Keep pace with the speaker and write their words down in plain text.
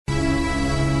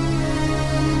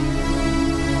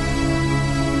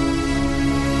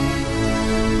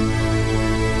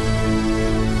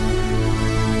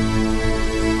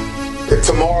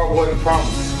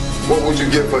promised, what would you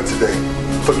give her today?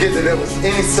 Forget that there was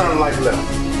any sunlight left.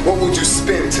 What would you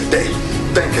spend today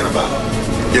thinking about?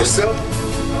 Yourself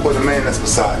or the man that's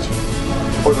beside you?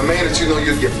 Or the man that you know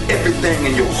you'll give everything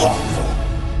in your heart for?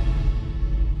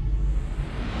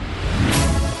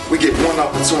 We get one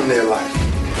opportunity in life,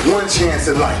 one chance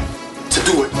in life to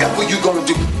do whatever you're gonna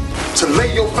do, to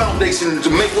lay your foundation and to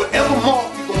make whatever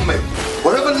mark you're gonna make,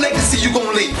 whatever legacy you're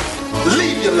gonna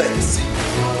leave your legacy.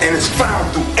 And it's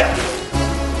found through effort.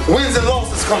 Wins and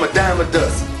losses come a dime a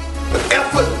dozen. But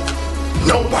effort,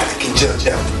 nobody can judge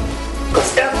effort.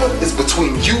 Because effort is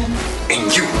between you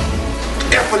and you.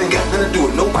 Effort ain't got nothing to do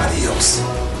with nobody else.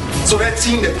 So that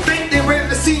team that think they're ready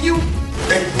to see you,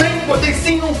 they think what they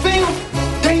seen on film,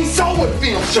 they ain't saw what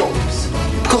film shows.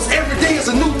 Because every day is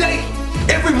a new day.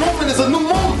 Every moment is a new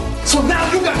moment. So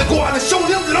now you got to go out and show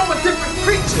them that I'm a different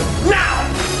creature. Now!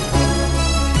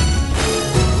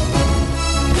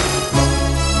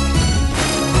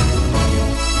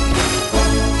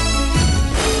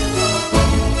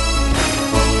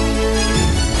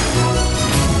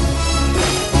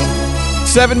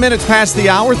 7 minutes past the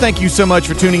hour. Thank you so much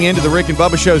for tuning in to the Rick and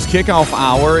Bubba Show's Kickoff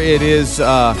Hour. It is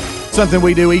something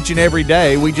we do each and every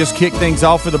day. We just kick things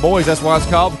off for the boys. That's why it's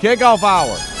called the Kickoff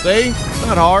Hour. See? It's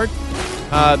not hard.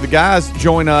 The guys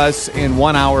join us in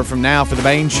 1 hour from now for the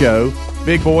main show.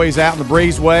 Big boys out in the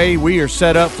breezeway. We are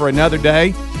set up for another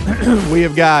day. We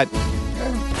have got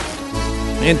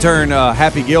intern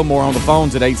Happy Gilmore on the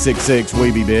phones at 866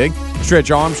 We Be Big.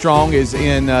 Stretch Armstrong is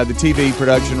in the TV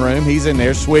production room. He's in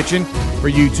there switching for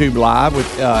YouTube Live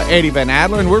with Eddie Van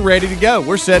Adler, and we're ready to go.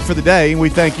 We're set for the day, and we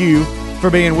thank you for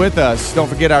being with us. Don't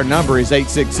forget our number is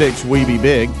 866 We Be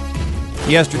Big.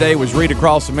 Yesterday was Read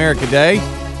Across America Day.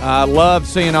 I loved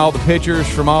seeing all the pictures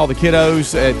from all the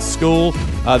kiddos at school.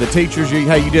 The teachers,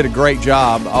 you did a great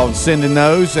job of sending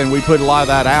those, and we put a lot of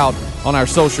that out on our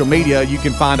social media. You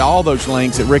can find all those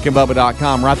links at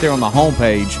rickandbubba.com right there on the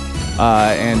homepage.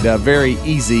 And very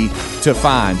easy to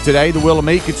find. Today, the Wheel of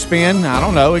Meat could spin. I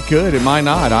don't know. It could. It might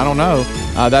not. I don't know.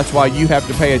 That's why you have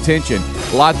to pay attention.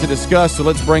 A lot to discuss, so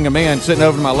let's bring him in. Sitting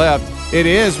over to my left, it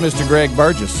is Mr. Greg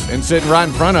Burgess. And sitting right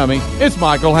in front of me, it's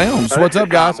Michael Helms. What's up,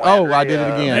 guys? Oh, I did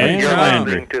it again. And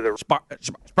Landry.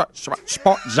 Sport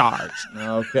Czars.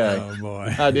 Okay. Oh,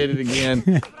 boy. I did it again.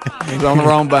 I was on the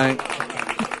wrong bank.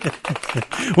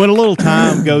 When a little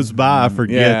time goes by, I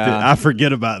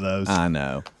forget about those. I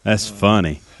know. That's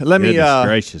funny. Goodness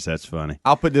gracious, that's funny.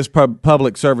 I'll put this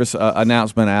public service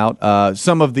announcement out.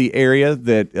 Some of the area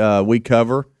that we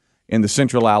cover in the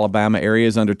central Alabama area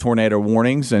is under tornado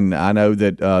warnings, and I know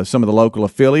that some of the local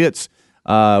affiliates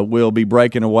will be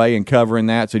breaking away and covering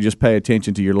that, so just pay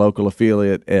attention to your local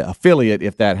affiliate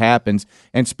if that happens.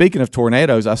 And speaking of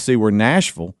tornadoes, I see where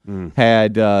Nashville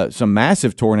had some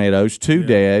massive tornadoes, two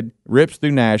dead, rips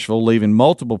through Nashville, leaving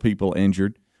multiple people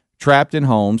injured, trapped in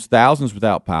homes, thousands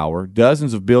without power,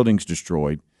 dozens of buildings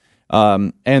destroyed.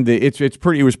 And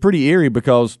it was pretty eerie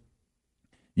because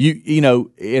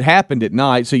it happened at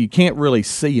night, so you can't really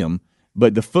see them,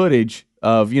 but the footage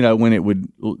of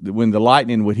when the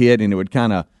lightning would hit and it would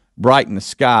kind of brighten the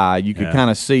sky, you could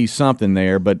kind of see something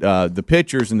there. But the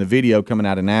pictures and the video coming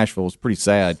out of Nashville is pretty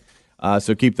sad.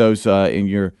 So keep those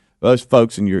those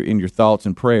folks in your thoughts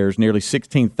and prayers. Nearly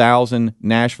 16,000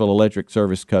 Nashville Electric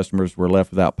Service customers were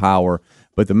left without power.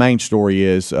 But the main story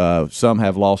is some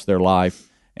have lost their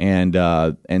life, and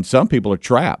some people are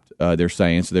trapped. They're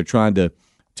saying so. They're trying to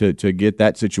get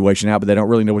that situation out, but they don't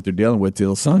really know what they're dealing with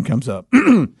till the sun comes up.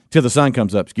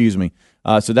 Excuse me.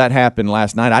 So that happened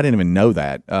last night. I didn't even know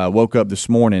that. Woke up this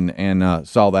morning and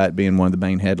saw that being one of the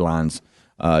main headlines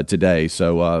today.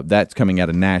 So that's coming out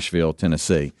of Nashville,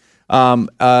 Tennessee.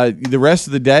 The rest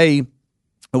of the day,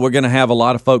 we're going to have a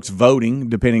lot of folks voting,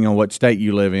 depending on what state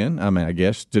you live in. I mean, I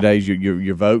guess today's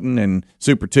you're voting, and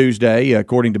Super Tuesday,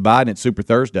 according to Biden, it's Super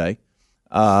Thursday.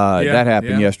 That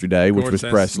happened yesterday, which was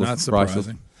priceless. Not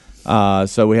surprising.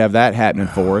 So we have that happening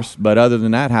for us. But other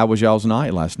than that, how was y'all's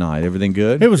night last night? Everything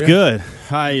good? It was good.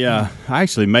 I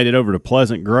actually made it over to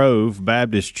Pleasant Grove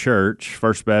Baptist Church,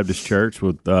 First Baptist Church,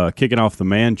 with kicking off the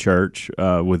Man Church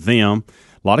with them.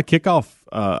 A lot of kickoff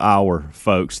hour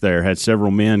folks there. Had several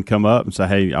men come up and say,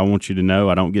 hey, I want you to know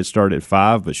I don't get started at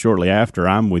 5, but shortly after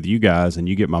I'm with you guys and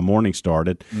you get my morning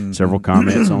started. Mm-hmm. Several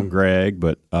comments on Greg,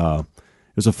 but it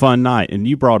was a fun night. And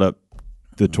you brought up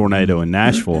the tornado in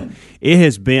Nashville.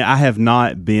 I have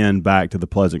not been back to the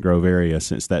Pleasant Grove area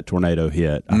since that tornado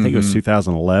hit. I think it was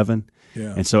 2011.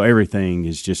 Yeah. And so everything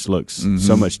just looks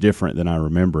so much different than I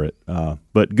remember it.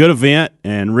 But good event,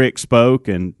 and Rick spoke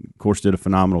and, of course, did a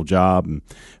phenomenal job. And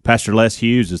Pastor Les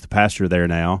Hughes is the pastor there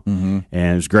now, and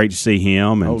it was great to see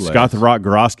him. And Scott the Rock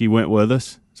Gorosky went with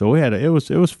us. So it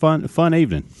was fun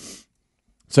evening.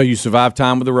 So you survived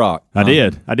time with The Rock. I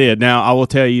did. Now I will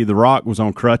tell you, The Rock was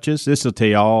on crutches. This will tell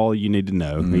you all you need to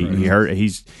know. He hurt.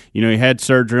 He had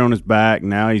surgery on his back.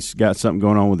 Now he's got something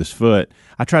going on with his foot.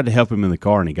 I tried to help him in the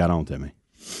car, and he got on to me.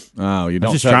 Oh, you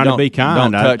don't just trying to be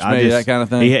kind. Don't touch me, that kind of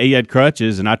thing. He had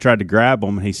crutches, and I tried to grab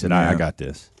him, and he said, "I got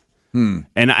this." And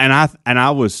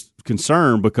I was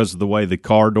concerned because of the way the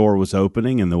car door was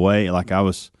opening and the way I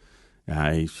was.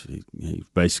 He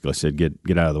basically said,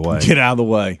 "Get out of the way. Get out of the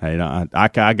way." Hey,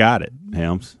 I got it,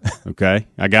 Helms. Okay,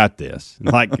 I got this.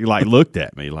 And looked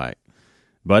at me like,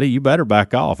 buddy, you better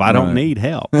back off. I don't need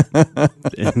help.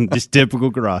 Just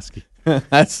typical Gorosky.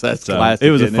 That's classic. It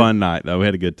was a fun night, though. We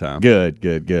had a good time. Good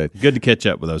to catch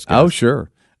up with those guys. Oh, sure.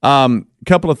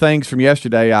 Couple of things from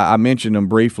yesterday. I mentioned them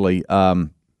briefly.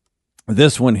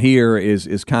 This one here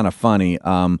is kind of funny.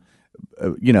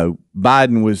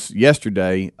 Biden was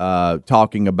yesterday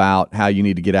talking about how you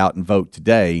need to get out and vote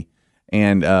today,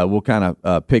 and we'll kind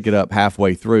of pick it up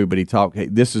halfway through. But he talked. Hey,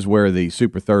 this is where the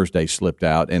Super Thursday slipped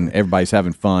out, and everybody's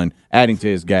having fun, adding to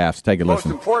his gaffes. Take a listen.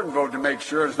 The most important vote to make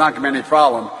sure it's not going to be any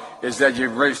problem is that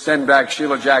you send back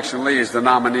Sheila Jackson Lee as the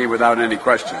nominee without any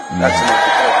question. That's the most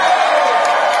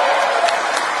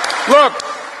important.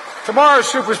 Look, tomorrow's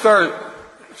Super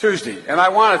Tuesday, and I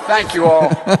want to thank you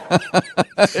all.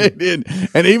 It did.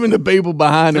 And even the people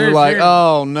behind him were like,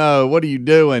 oh, no, what are you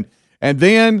doing? And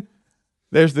then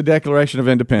there's the Declaration of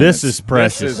Independence. This is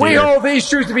precious. We hold these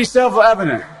truths to be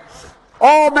self-evident.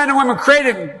 All men and women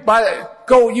created by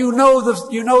you know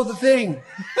the thing.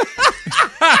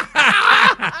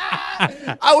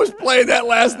 I was playing that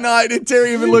last night, and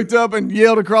Terry even looked up and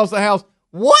yelled across the house,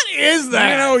 "What is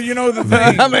that?" You know the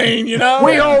thing. I mean,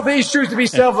 We hold these truths to be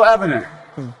self-evident.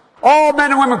 All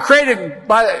men and women created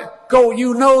by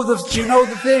you know the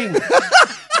thing.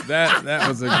 That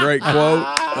was a great quote.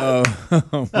 Oh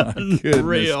my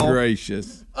goodness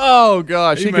gracious! Oh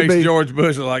gosh, he makes George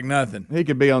Bush look like nothing. He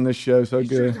could be on this show so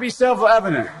good. To be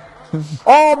self-evident.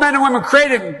 All men and women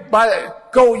created by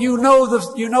you know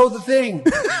the thing.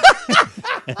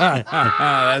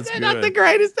 That's good. Not the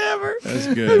greatest ever. That's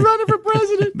good. He's running for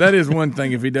president. That is one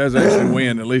thing. If he does actually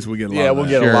win, at least we get a lot. Yeah, of we'll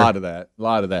that. get a lot of that. A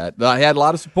lot of that. I had a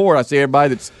lot of support. I see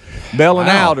everybody that's bailing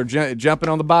out or jumping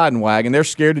on the Biden wagon. They're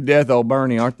scared to death, old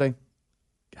Bernie, aren't they?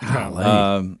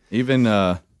 Even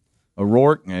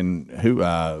O'Rourke and who?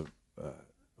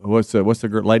 What's the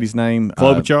girl, lady's name?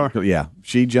 Klobuchar. Yeah,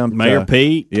 she jumped. Mayor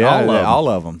Pete. Yeah, all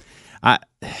of them. I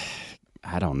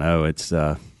don't know.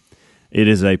 It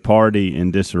is a party in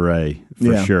disarray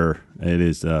for sure. It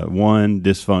is one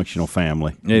dysfunctional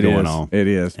family going on. It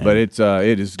is, but it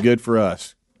is good for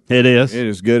us. It is. It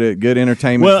is good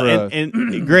entertainment for us.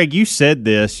 And Greg, you said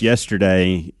this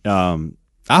yesterday.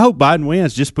 I hope Biden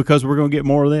wins just because we're going to get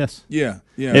more of this. Yeah.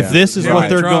 If this is what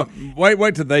they're going,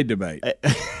 wait till they debate.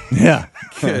 Yeah.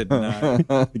 Good night.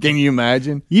 Can you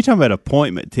imagine? You talking about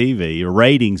appointment TV, a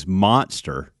ratings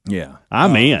monster? Yeah,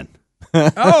 I'm in.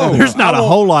 Oh, there's not a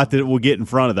whole lot that will get in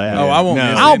front of that. Oh, I won't.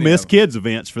 No. Miss I'll any miss of kids'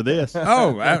 events for this.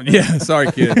 Oh, yeah.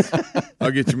 Sorry, kids.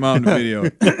 I'll get your mom to video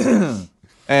it.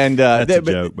 And that's a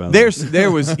joke. By the way.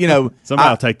 There was somebody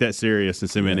will take that serious and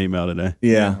send me an email today.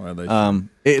 Yeah. Well,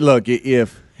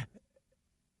 if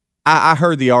I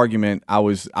heard the argument, I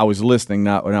was listening,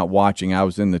 not watching. I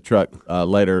was in the truck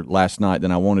later last night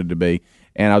than I wanted to be,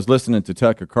 and I was listening to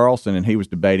Tucker Carlson, and he was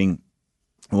debating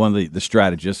one of the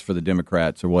strategists for the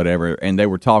Democrats or whatever, and they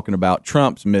were talking about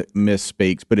Trump's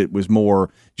misspeaks, but it was more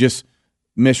just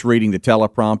misreading the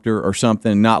teleprompter or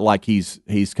something, not like he's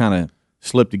kind of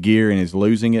slipped a gear and is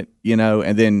losing it,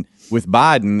 And then with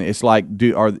Biden, it's like,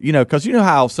 because you know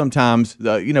how sometimes,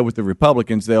 with the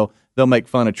Republicans, they'll make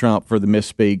fun of Trump for the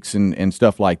misspeaks and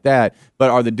stuff like that. But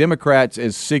are the Democrats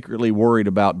as secretly worried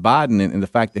about Biden and the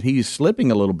fact that he's slipping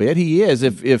a little bit? He is.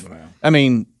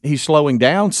 He's slowing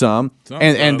down some,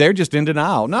 and they're just in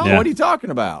denial. No, What are you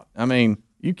talking about?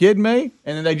 You kidding me?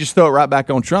 And then they just throw it right back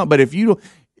on Trump. But if you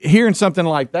hearing something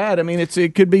like that,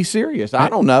 it could be serious. I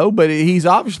don't know, but he's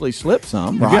obviously slipped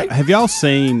some, right? Have y'all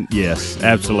seen? Yes,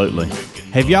 absolutely.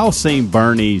 Have y'all seen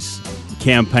Bernie's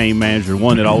campaign manager,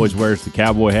 one that always wears the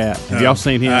cowboy hat? Have y'all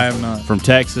seen him? I have not. From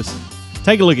Texas.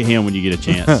 Take a look at him when you get a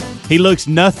chance. He looks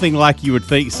nothing like you would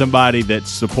think somebody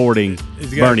that's supporting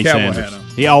Bernie Sanders.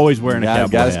 He always wearing a cowboy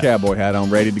hat. Got his cowboy hat on,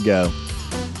 ready to go.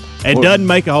 It doesn't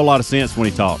make a whole lot of sense when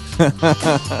he talks.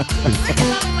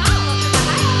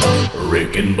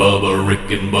 Rick and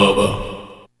Bubba.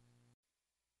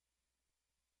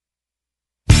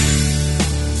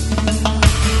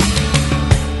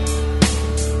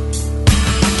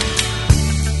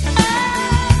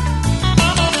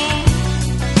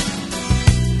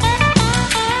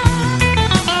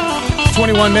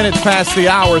 21 minutes past the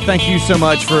hour. Thank you so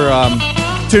much for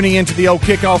tuning into the old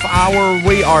kickoff hour.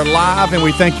 We are live, and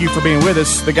we thank you for being with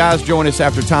us. The guys join us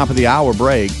after top of the hour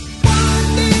break.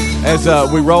 As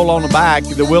we roll on the back,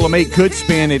 the Wheel of Meat could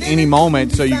spin at any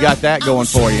moment, so you got that going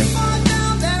for you.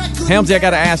 Helmsy, I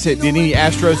got to ask it. Did any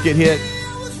Astros get hit?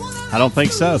 I don't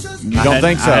think so. You don't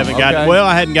think so? I haven't got. Okay. Well,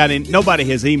 I hadn't got in. Nobody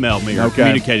has emailed me or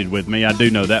communicated with me. I do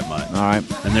know that much. All right,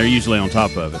 and they're usually on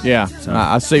top of it. Yeah, So.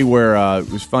 I see where it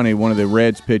was funny. One of the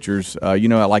Reds pitchers,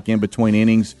 like in between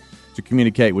innings, to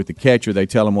communicate with the catcher, they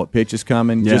tell them what pitch is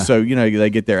coming, just so they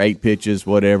get their 8 pitches,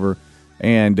 whatever.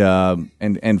 And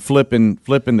flipping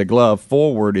the glove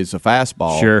forward is a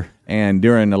fastball. Sure. And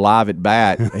during the live at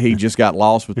bat, he just got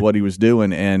lost with what he was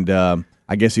doing, and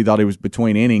I guess he thought he was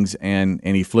between innings, and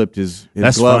he flipped his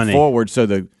glove funny. forward, so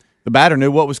the batter knew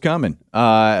what was coming.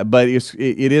 But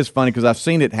it is funny because I've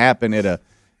seen it happen at a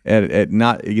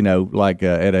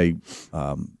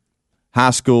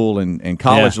high school and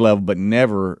college level, but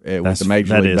never with the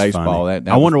Major League Baseball.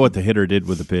 I wonder what the hitter did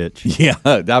with the pitch. Yeah,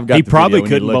 I've got. He probably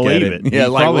couldn't believe it. Yeah, He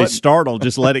like probably what? startled,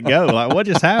 just let it go. Like, what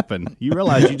just happened? You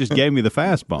realize you just gave me the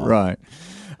fastball, Right.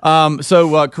 So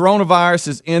coronavirus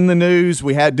is in the news.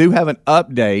 We do have an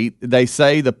update. They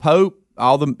say the Pope,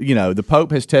 the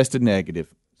Pope has tested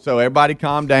negative. So everybody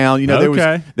calm down.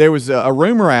 There was a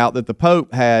rumor out that the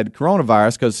Pope had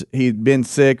coronavirus because he'd been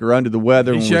sick or under the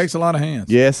weather. He shakes a lot of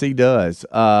hands. Yes, he does.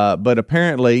 But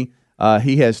apparently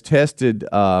he has tested.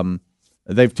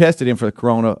 They've tested him for the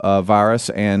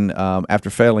coronavirus, and after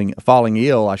falling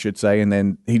ill, I should say, and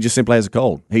then he just simply has a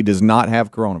cold. He does not have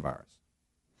coronavirus.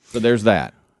 So there's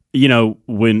that.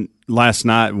 When last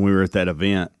night when we were at that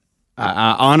event,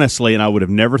 I honestly, and I would have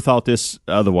never thought this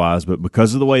otherwise, but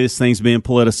because of the way this thing's being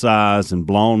politicized and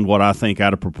blown, what I think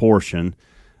out of proportion,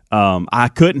 I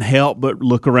couldn't help but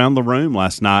look around the room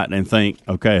last night and think,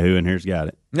 okay, who in here's got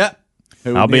it? Yeah.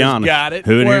 I'll be honest. Got it?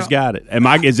 Who in here's got it?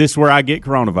 Is this where I get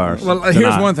coronavirus? Well, tonight?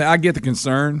 here's one thing. I get the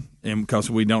concern because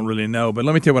we don't really know, but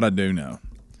let me tell you what I do know.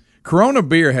 Corona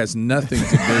beer has nothing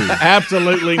to do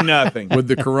Absolutely nothing with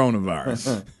the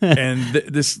coronavirus. And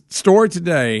this story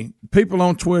today, people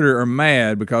on Twitter are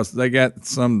mad because they got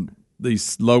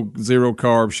these low zero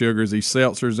carb sugars, these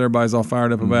seltzers everybody's all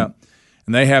fired up about.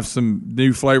 And they have some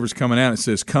new flavors coming out. It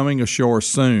says coming ashore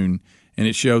soon, and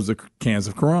it shows the cans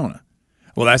of Corona.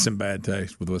 Well, that's in bad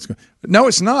taste with what's going on. But no,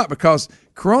 it's not, because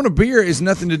Corona beer is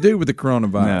nothing to do with the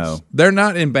coronavirus. No. They're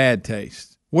not in bad taste.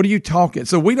 What are you talking?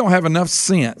 So we don't have enough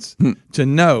sense to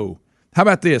know. How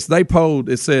about this? They polled,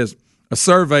 it says, a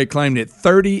survey claimed that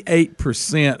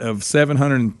 38% of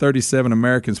 737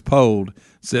 Americans polled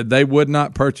said they would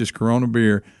not purchase Corona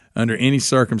beer under any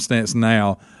circumstance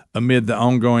now amid the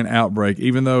ongoing outbreak,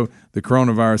 even though the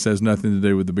coronavirus has nothing to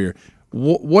do with the beer.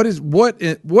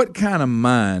 What kind of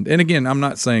mind? And again, I'm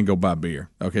not saying go buy beer.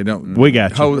 Okay, don't. We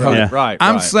got you. Hold Yeah. it. Right,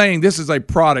 I'm right. saying this is a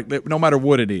product that no matter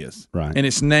what it is, Right. and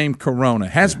it's named Corona,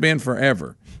 has been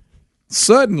forever.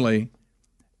 Suddenly,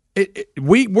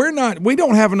 we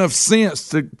don't have enough sense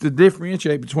to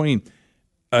differentiate between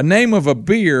a name of a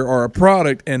beer or a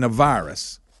product and a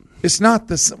virus. It's not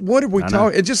the. What are we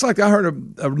talking? It's just like I heard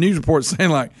a news report saying,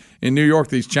 like in New York,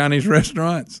 these Chinese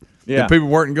restaurants, that people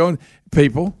weren't going.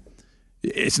 People,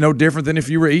 it's no different than if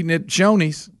you were eating at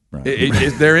Shoney's. Right.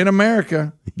 They're in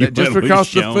America. Just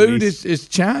because the food is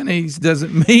Chinese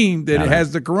doesn't mean that it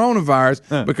has the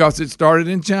coronavirus because it started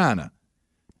in China.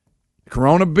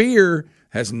 Corona beer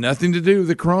has nothing to do with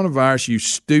the coronavirus, you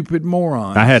stupid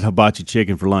moron. I had hibachi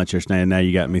chicken for lunch yesterday, and now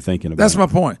you got me thinking about That's it. my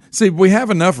point. See, we have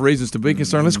enough reasons to be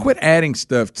concerned. Let's quit adding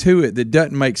stuff to it that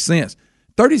doesn't make sense.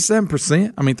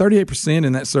 38%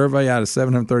 in that survey out of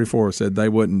 734 said they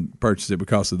wouldn't purchase it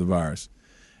because of the virus.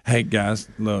 Hey, guys,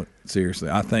 look, seriously,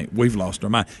 I think we've lost our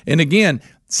mind. And again,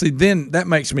 see, then that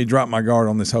makes me drop my guard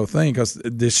on this whole thing because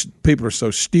people are so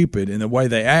stupid in the way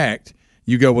they act.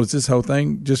 You go, well, is this whole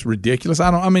thing just ridiculous?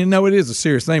 No, it is a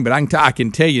serious thing, but I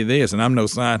can tell you this, and I'm no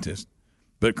scientist,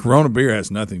 but Corona beer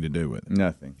has nothing to do with it.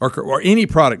 Nothing. Or any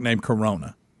product named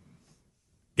Corona.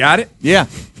 Got it? Yeah,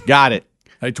 got it.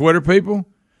 Hey, Twitter people,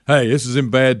 hey, this is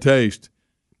in bad taste.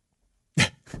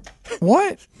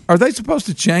 What? Are they supposed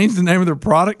to change the name of their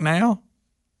product now?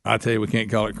 I tell you, we can't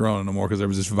call it Corona no more because there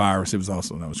was this virus. It was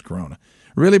also known as Corona.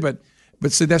 Really? But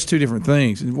see, that's two different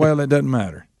things. Well, that doesn't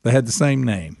matter. They had the same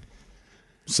name.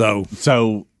 So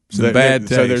bad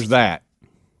taste. So there's that.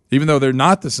 Even though they're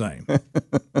not the same.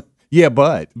 Yeah,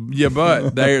 but they're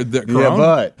Corona. Yeah,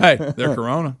 but. Hey, they're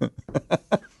Corona.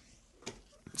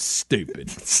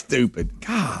 Stupid.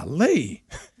 Golly.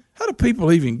 How do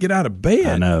people even get out of bed?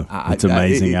 I know. It's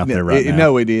amazing out there right now.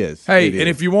 No, it is. Hey, It and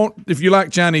is. if you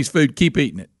like Chinese food, keep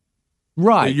eating it.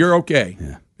 Right. You're okay.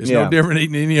 Yeah. It's no different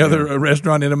eating any other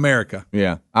restaurant in America.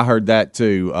 Yeah, I heard that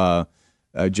too.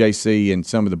 JC and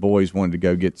some of the boys wanted to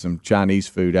go get some Chinese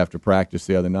food after practice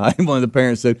the other night. And one of the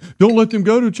parents said, "Don't let them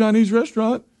go to a Chinese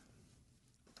restaurant."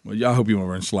 Well, I hope you went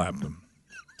over and slapped them.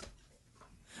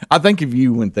 I think of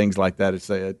you when things like that are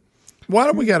said.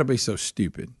 Why do we got to be so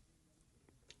stupid?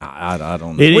 I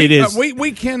don't know. It is.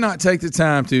 We cannot take the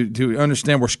time to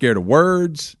understand we're scared of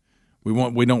words.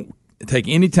 We don't take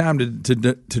any time to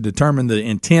determine the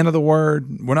intent of the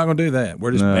word. We're not going to do that.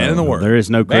 We're just banning the word. There is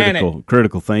no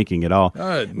critical thinking at all.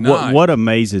 What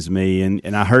amazes me,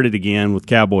 and I heard it again with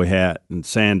Cowboy Hat and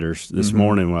Sanders this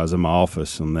morning when I was in my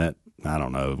office, and that, I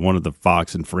don't know, one of the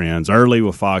Fox and Friends, early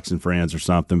with Fox and Friends or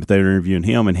something, but they were interviewing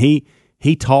him, and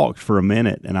he talked for a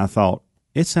minute, and I thought,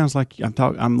 it sounds like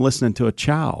I'm listening to a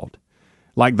child.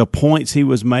 Like the points he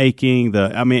was making,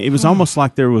 it was almost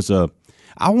like there was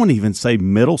I won't even say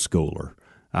middle schooler.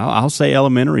 I'll say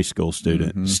elementary school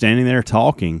student standing there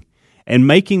talking and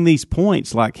making these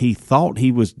points like he thought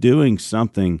he was doing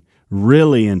something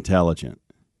really intelligent.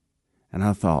 And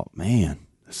I thought, man,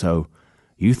 so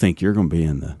you think you're going to be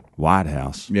in the White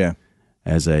House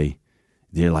as you're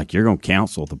going to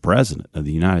counsel the president of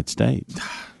the United States.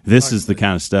 This is the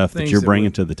kind of stuff that you're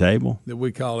bringing to the table. That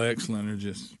we call excellent, or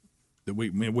just that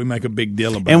we make a big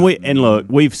deal about. And look,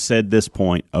 we've said this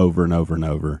point over and over and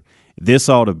over. This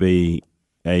ought to be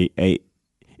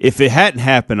if it hadn't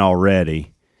happened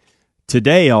already,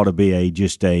 today ought to be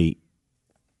just a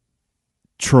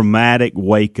traumatic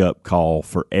wake-up call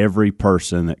for every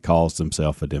person that calls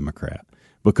themselves a Democrat.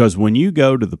 Because when you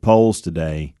go to the polls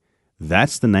today,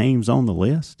 that's the names on the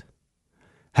list.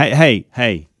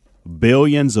 Hey,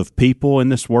 billions of people in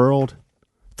this world,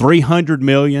 300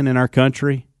 million in our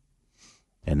country,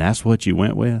 and that's what you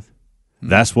went with?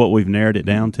 That's what we've narrowed it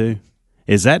down to?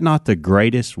 Is that not the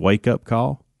greatest wake-up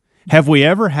call? Have we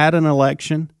ever had an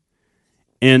election,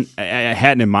 and it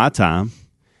hadn't in my time,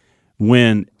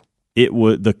 when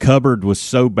the cupboard was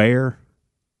so bare?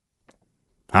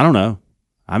 I don't know.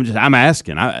 I'm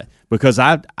asking because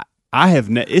I have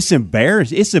it's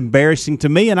embarrassing. It's embarrassing to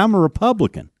me, and I'm a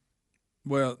Republican.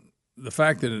 Well, the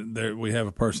fact that we have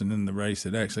a person in the race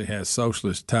that actually has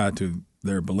socialists tied to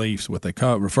their beliefs, what they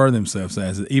refer themselves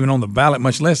as, even on the ballot,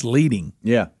 much less leading.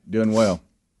 Yeah, doing well.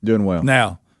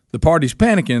 Now, the party's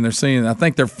panicking, and they're saying, I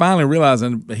think they're finally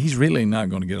realizing he's really not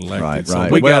going to get elected. Right. So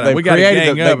we got to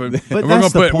gang up. We're going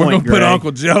to put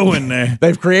Uncle Joe in there.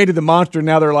 They've created the monster.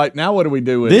 Now they're like, now what do we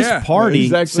do with this it? party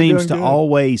seems to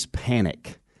always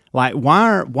panic. Like,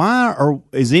 why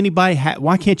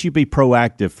can't you be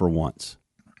proactive for once?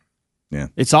 Yeah.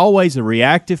 It's always a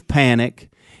reactive panic,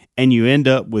 and you end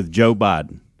up with Joe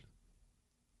Biden.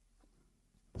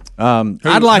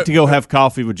 I'd like to go have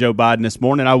coffee with Joe Biden this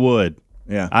morning. I would.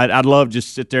 Yeah. I'd love just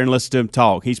to sit there and listen to him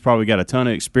talk. He's probably got a ton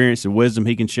of experience and wisdom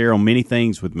he can share on many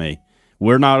things with me.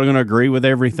 We're not going to agree with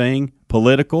everything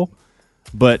political,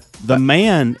 but the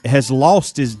man has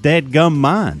lost his dadgum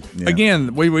mind. Yeah.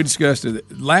 Again, we discussed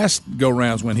it. Last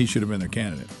go-rounds when he should have been their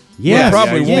candidate. Yeah,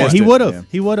 he would have. Yeah.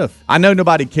 He would have. I know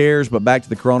nobody cares, but back to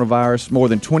the coronavirus. More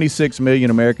than 26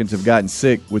 million Americans have gotten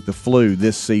sick with the flu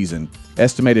this season.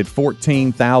 Estimated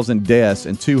 14,000 deaths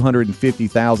and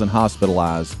 250,000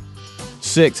 hospitalized.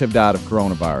 6 have died of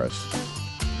coronavirus.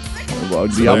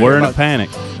 So we're in a panic.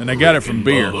 And they got it from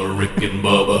beer. Bubba, Rick and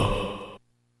Bubba.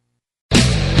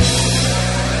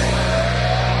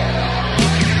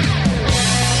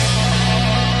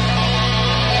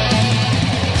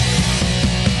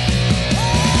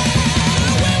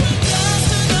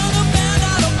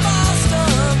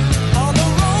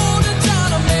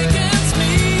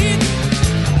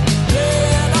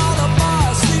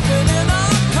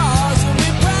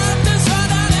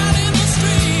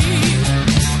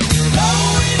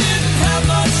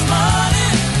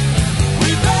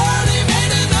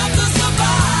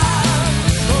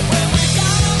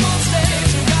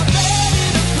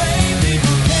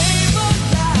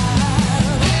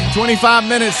 $25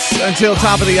 minutes until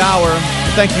top of the hour.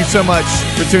 Thank you so much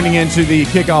for tuning in to the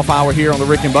kickoff hour here on the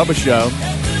Rick and Bubba Show.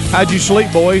 How'd you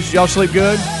sleep, boys? Y'all sleep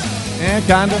good? Yeah,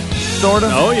 kind of? Sort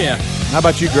of? Oh, yeah. How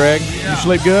about you, Greg? You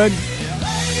sleep good?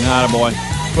 Not a boy.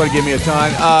 Going to give me a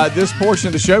ton. This portion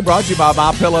of the show brought to you by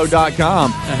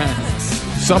MyPillow.com.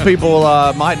 Some people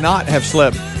might not have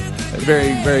slept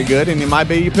very, very good, and it might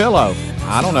be your pillow.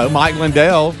 I don't know. Mike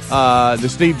Lindell, the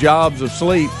Steve Jobs of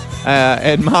sleep,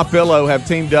 and MyPillow have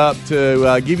teamed up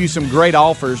to give you some great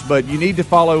offers, but you need to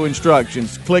follow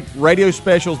instructions. Click Radio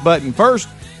Specials button first,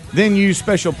 Then use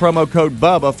special promo code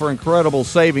BUBBA for incredible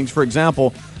savings. For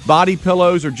example, body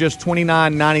pillows are just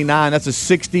 $29.99. That's a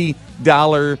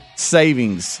 $60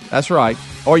 savings. That's right.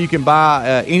 Or you can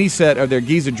buy any set of their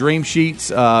Giza Dream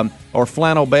Sheets or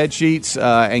flannel bed sheets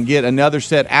and get another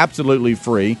set absolutely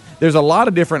free. There's a lot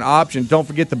of different options. Don't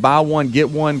forget to buy one, get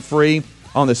one free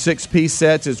on the 6-piece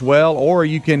sets as well. Or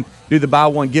you can do the buy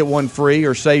one, get one free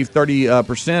or save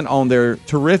 30% on their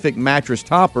terrific mattress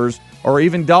toppers or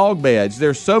even dog beds.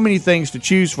 There's so many things to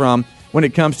choose from when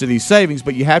it comes to these savings,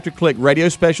 but you have to click Radio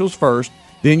Specials first,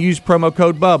 then use promo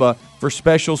code BUBBA for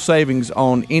special savings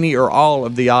on any or all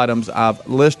of the items I've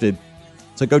listed.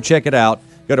 So go check it out.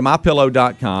 Go to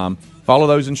MyPillow.com, follow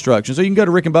those instructions, or you can go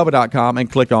to RickandBubba.com and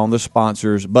click on the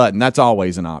sponsors button. That's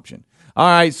always an option. All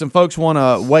right, some folks want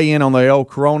to weigh in on the old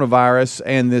coronavirus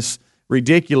and this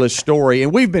ridiculous story,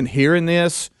 and we've been hearing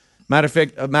this. Matter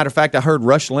of fact, I heard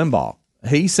Rush Limbaugh.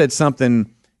 He said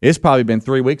something, it's probably been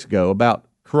 3 weeks ago, about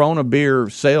Corona beer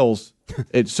sales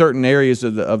at certain areas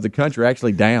of the country are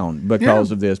actually down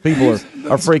because of this. People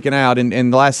are freaking out. And in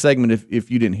the last segment,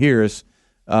 if you didn't hear us,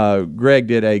 Greg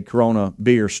did a Corona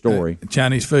beer story.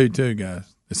 Chinese food, too, guys.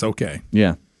 It's okay.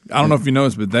 Yeah. I don't know if you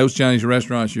noticed, but those Chinese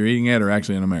restaurants you're eating at are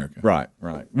actually in America. Right.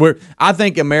 I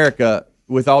think America,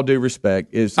 with all due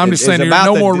respect, is I'm just saying there's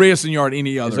no more risk than you are at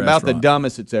any other It's about restaurant. the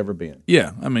dumbest it's ever been.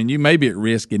 Yeah. I mean, you may be at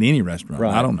risk at any restaurant.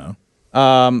 Right. I don't know.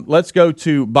 Let's go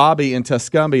to Bobby in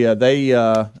Tuscumbia. They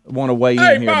want to weigh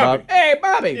in here. Bobby. Hey,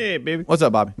 Bobby. Hey, baby. What's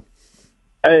up, Bobby?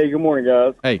 Hey, good morning,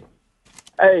 guys. Hey.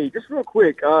 Hey, just real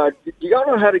quick, do y'all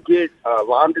know how to get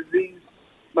Lyme disease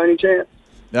by any chance?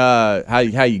 How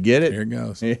you get it? Here it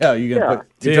goes. Yeah, you're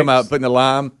talking about putting the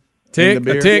lime in Tick, the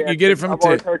beer? a tick, you get it from a I've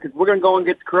always tick. heard, 'cause we're going to go and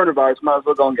get the coronavirus, might as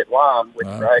well go and get Lyme with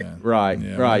it, right? Right,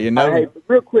 Yeah. right. You know, Hey, but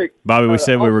real quick. Bobby, we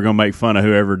said we were going to make fun of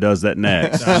whoever does that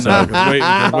next. I know,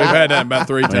 'cause we've had that about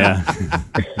 3 times. Yeah.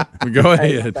 Well, go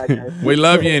Hey, ahead. back there. We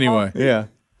love you anyway. yeah.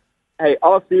 Hey,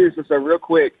 all seriousness, so real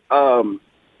quick,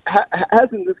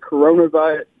 hasn't this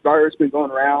coronavirus been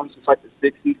going around since like the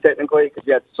 60s technically? Because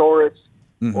you had SARS,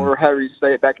 or however you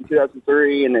say it, back in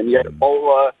 2003, and then you had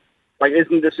Ebola. Like,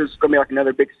 isn't this just going to be like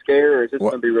another big scare, or is this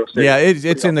going to be real serious? Yeah,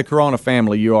 it's in the Corona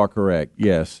family. You are correct.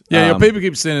 Yes. Yeah, people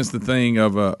keep sending us the thing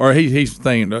of, or he's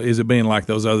thinking, is it being like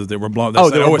those others that were blown?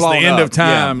 Oh, They say, they were it's the blown end up. of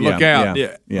time. Yeah, Look yeah, out.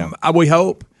 yeah. We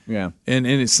hope. Yeah. And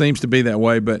it seems to be that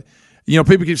way. But,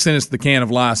 people keep sending us the can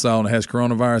of Lysol and it has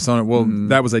coronavirus on it. Well,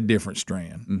 that was a different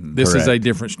strand. This is Correct. a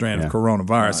different strand of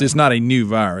coronavirus. It's not a new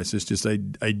virus. It's just a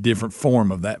different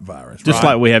form of that virus. Just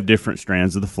right? like we have different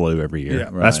strands of the flu every year. Yeah.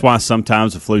 That's why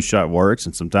sometimes the flu shot works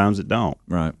and sometimes it don't.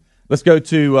 Right. Let's go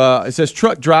to, it says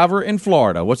truck driver in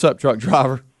Florida. What's up, truck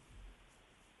driver?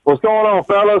 What's going on,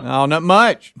 fellas? Oh, not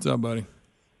much. What's up, buddy?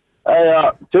 Hey,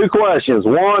 2 questions.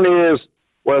 One is,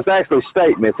 well, it's actually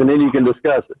statements, and then you can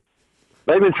discuss it.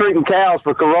 They've been treating cows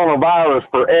for coronavirus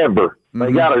forever.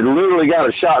 They literally got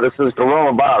a shot that says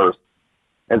coronavirus.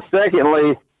 And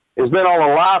secondly, it's been on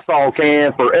a Lysol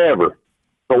can forever.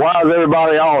 So why is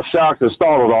everybody all shocked and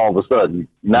startled all of a sudden?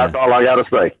 And that's all I got to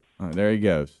say. All right, there he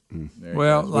goes.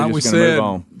 Well, We're like we just gonna move said,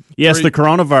 on. Yes, the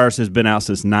coronavirus has been out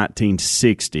since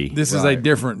 1960. this is a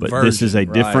different but version. this is a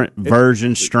different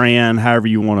version, strand, however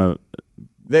you want to.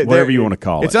 Whatever you want to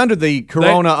call it. It's under the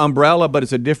Corona umbrella, but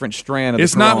it's a different strand of the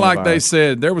It's not like they coronavirus.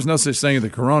 said there was no such thing as the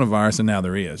coronavirus, and now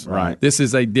there is. Right. This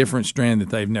is a different strand that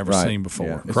they've never Right. seen before.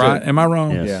 Yeah. It's Right? a- Am I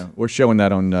wrong? Yes. Yeah, we're showing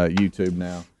that on YouTube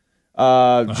now.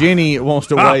 Jenny wants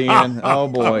to weigh in. Oh,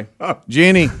 boy.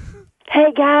 Jenny.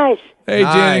 Hey guys. Hey,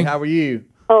 Hi, Jenny. how are you?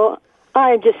 Oh,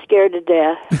 I'm just scared to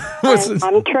death. What's this?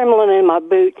 I'm trembling in my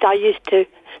boots. I used to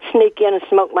sneak in and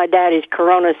smoke my daddy's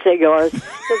Corona cigars. Does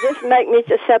this make me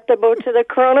susceptible to the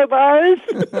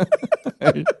coronavirus?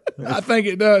 I think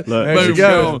it does. There Boom, she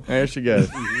goes. gone. There she goes.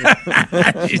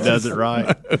 She does it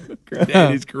right.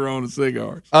 Daddy's Corona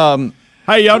cigars.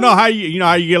 Hey, y'all know how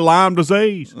you get Lyme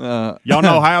disease? Y'all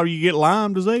know how you get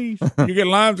Lyme disease? You get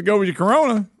Lyme to go with your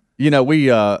Corona.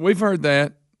 We've heard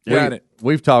that. Got it.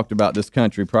 We've talked about this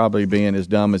country probably being as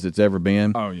dumb as it's ever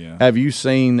been. Oh, yeah. Have you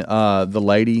seen the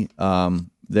lady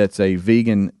that's a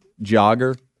vegan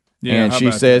jogger? Yeah, and how she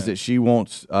about says that? that she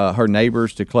wants her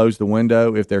neighbors to close the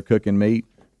window if they're cooking meat.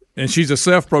 And she's a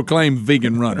self-proclaimed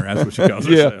vegan runner. That's what she calls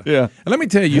herself. yeah. And let me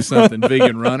tell you something,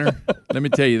 vegan runner. Let me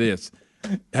tell you this.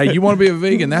 Hey, you want to be a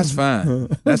vegan? That's fine.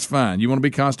 That's fine. You want to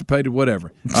be constipated?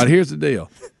 Whatever. All right, here's the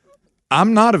deal.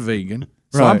 I'm not a vegan,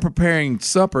 so I'm Right. preparing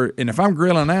supper, and if I'm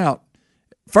grilling out,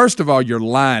 First of all, you're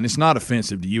lying. It's not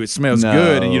offensive to you. It smells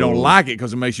good, and you don't like it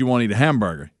because it makes you want to eat a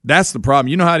hamburger. That's the problem.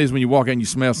 You know how it is when you walk in and you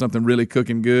smell something really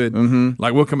cooking good? Mm-hmm.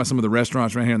 Like we'll come at some of the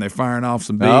restaurants right here, and they're firing off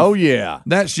some beef. Oh, yeah.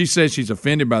 She says she's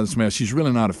offended by the smell. She's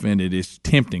really not offended. It's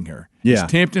tempting her. Yeah.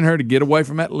 It's tempting her to get away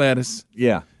from that lettuce.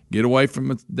 Yeah. Get away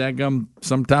from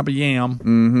some type of yam.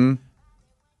 Mm-hmm.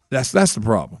 That's the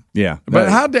problem. Yeah.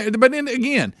 But but then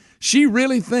again, she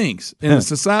really thinks in the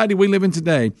society we live in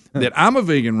today that I'm a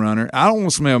vegan runner. I don't want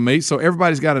to smell meat, so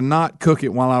everybody's got to not cook it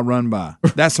while I run by.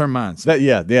 That's her mindset.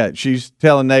 Yeah. She's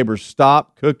telling neighbors,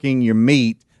 stop cooking your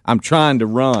meat. I'm trying to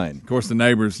run. Of course, the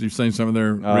neighbors, you've seen some of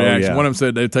their reactions. Yeah. One of them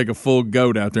said they'd take a full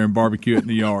goat out there and barbecue it in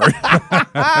the yard.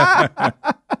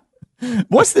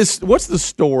 What's the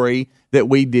story that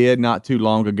we did not too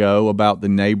long ago about the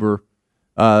neighbor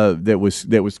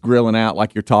that was grilling out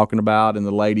like you're talking about, and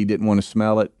the lady didn't want to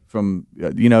smell it from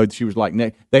she was like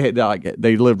they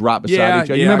lived right beside each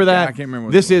other. You remember that? I can't remember.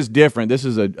 This is different. This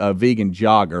is a vegan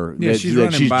jogger. Yeah,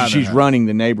 she's running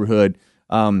the neighborhood.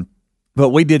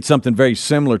 But we did something very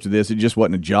similar to this. It just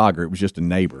wasn't a jogger. It was just a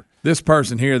neighbor. This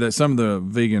person here, that some of the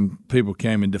vegan people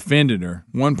came and defended her.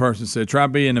 One person said, try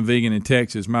being a vegan in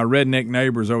Texas. My redneck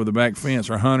neighbors over the back fence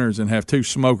are hunters and have 2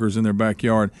 smokers in their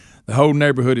backyard. The whole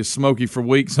neighborhood is smoky for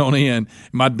weeks on end.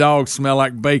 My dogs smell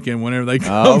like bacon whenever they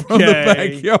come from the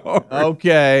backyard.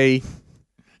 Okay.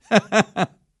 How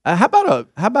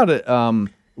about it?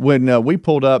 When we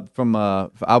pulled up from,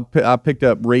 I picked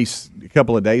up Reese a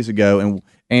couple of days ago,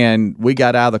 and we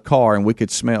got out of the car, and we could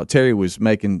smell. Terry was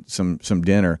making some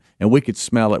dinner, and we could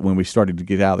smell it when we started to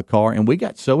get out of the car, and we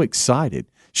got so excited.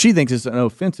 She thinks it's an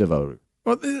offensive odor.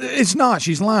 Well, it's not.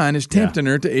 She's lying. It's tempting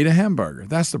her to eat a hamburger.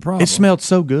 That's the problem. It smelled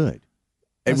so good.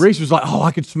 And Reese was like, I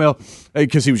could smell,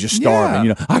 because he was just starving.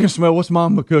 Yeah. I can smell what's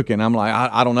Mama cooking. I'm like,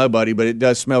 I don't know, buddy, but it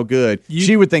does smell good.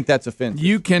 She would think that's offensive.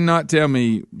 You cannot tell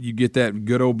me you get that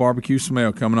good old barbecue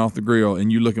smell coming off the grill,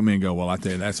 and you look at me and go, well, I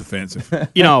tell you, that's offensive.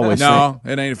 You know, it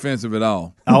ain't offensive at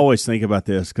all. I always think about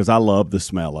this because I love the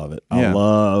smell of it. I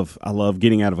love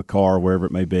getting out of a car, wherever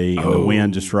it may be, and the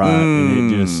wind just right,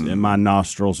 and my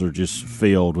nostrils are just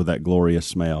filled with that glorious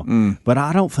smell. But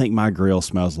I don't think my grill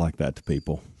smells like that to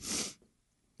people.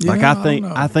 Yeah, like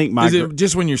I think my is it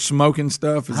just when you're smoking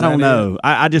stuff? I don't know.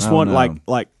 I just want like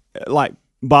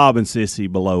Bob and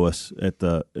Sissy below us at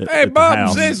the Bob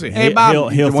house. and Sissy. Hey,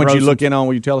 Bob. He'll want you to look in on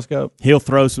with your telescope? He'll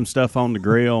throw some stuff on the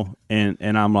grill, and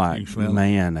I'm like,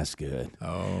 man, that's good.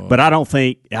 Oh. But I don't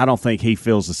think he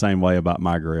feels the same way about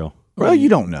my grill. Well, you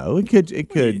don't know. It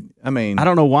could. I mean, I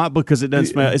don't know why, because it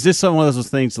doesn't smell. Is this one of those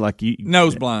things like you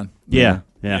nose blind? Yeah.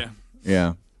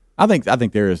 I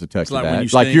think there is a touch it's like of that. When you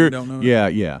stink, you don't know.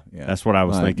 Yeah. That's what I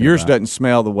was thinking. Yours about. doesn't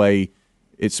smell the way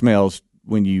it smells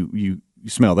when you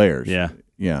smell theirs. Yeah.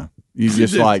 You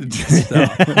just like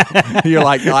you're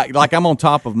like I'm on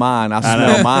top of mine. I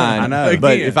smell mine. I know.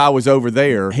 But if I was over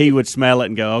there, he would smell it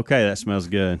and go, "Okay, that smells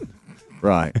good."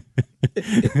 Right.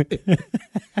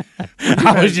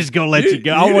 I was just gonna let you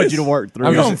go. I want you to work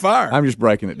through. You're on fire. I'm just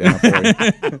breaking it down for you.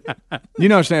 You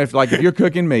know, understand? If you're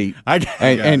cooking meat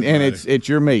and it's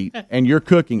your meat and you're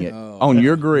cooking it on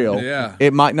your grill,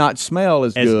 it might not smell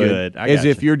as good as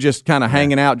if you're just kind of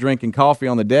hanging out drinking coffee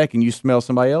on the deck and you smell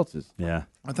somebody else's. Yeah.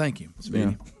 Well, thank you,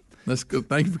 Speedy. That's good.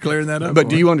 Thank you for clearing that up. But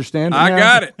do you understand? I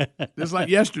got it. Just like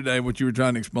yesterday, what you were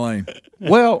trying to explain.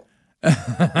 Well.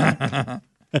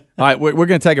 All right, we're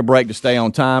going to take a break to stay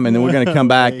on time, and then we're going to come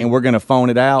back and we're going to phone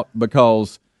it out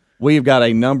because we've got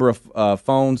a number of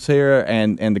phones here,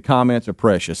 and the comments are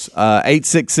precious.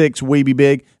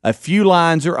 866-WE-BE-BIG. A few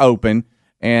lines are open,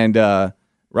 and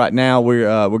right now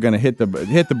we're going to hit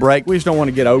the break. We just don't want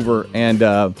to get over and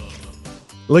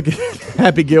look at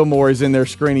Happy Gilmore is in there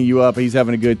screening you up. He's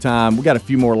having a good time. We got a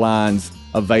few more lines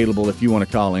available if you want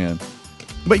to call in.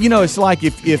 But, it's like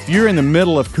if you're in the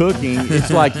middle of cooking, it's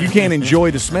like you can't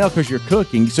enjoy the smell because you're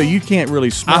cooking, so you can't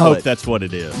really smell it. I hope that's what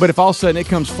it is. But if all of a sudden it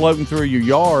comes floating through your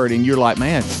yard and you're like,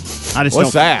 man,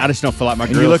 what's that? I just don't feel like my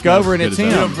grill. And you look over and it's him.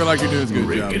 You don't feel like you're doing as good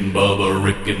a job. Rick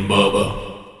and Bubba.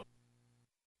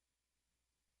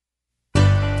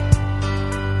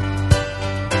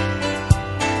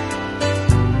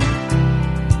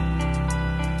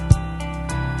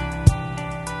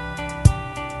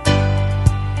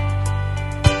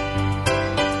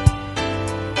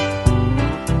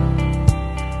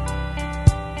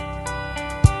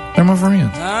 They're my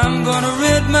friends. I'm gonna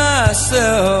rid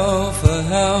myself a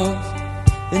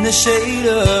house in the shade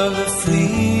of the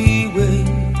freeway.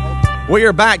 We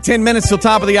are back 10 minutes till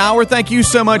top of the hour. Thank you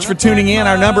so much for tuning in.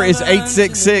 Our number is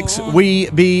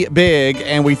 866-WE-BE-BIG,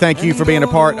 and we thank you for being a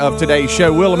part of today's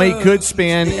show. Willamette could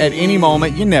spin at any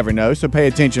moment. You never know, so pay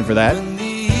attention for that.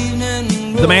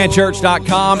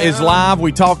 TheManChurch.com is live.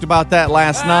 We talked about that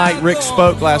last night. Rick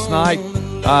spoke last night,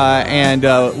 and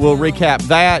we'll recap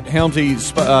that. Helmsy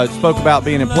spoke about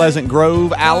being in Pleasant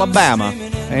Grove, Alabama,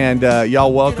 and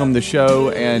y'all welcome the show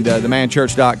and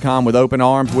TheManChurch.com with open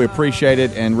arms. We appreciate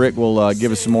it, and Rick will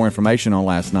give us some more information on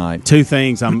last night. Two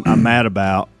things I'm mad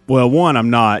about. Well, one, I'm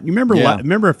not. You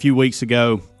remember a few weeks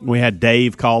ago we had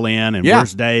Dave call in, and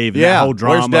where's Dave? And that whole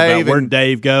drama about where'd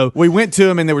Dave go? We went to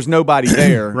him, and there was nobody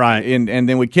there. Right. And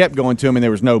then we kept going to him, and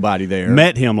there was nobody there.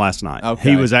 Met him last night.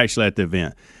 Okay. He was actually at the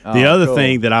event. The other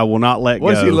thing that I will not let go.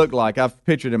 What does he look like? I've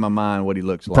pictured in my mind what he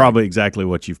looks like. Probably exactly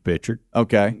what you've pictured.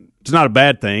 Okay. It's not a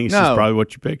bad thing. It's just probably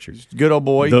what you pictured. Good old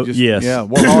boy. Yes. Yeah,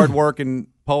 hard-working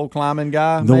pole climbing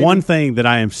guy. The one thing that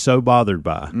I am so bothered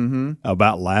by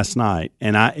about last night,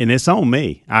 and it's on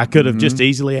me. I could have just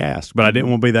easily asked, but I didn't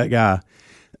want to be that guy.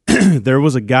 There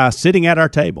was a guy sitting at our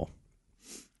table,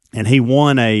 and he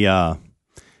won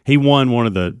one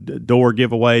of the door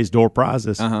giveaways, door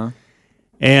prizes,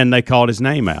 and they called his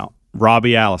name out,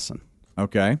 Robbie Allison.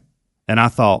 Okay. And I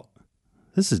thought,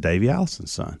 this is Davey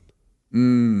Allison's son.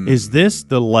 Is this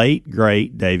the late,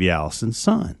 great Davey Allison's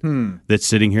son that's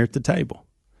sitting here at the table?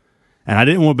 And I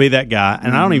didn't want to be that guy,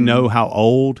 and I don't even know how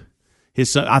old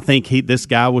his son. I think this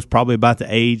guy was probably about the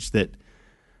age that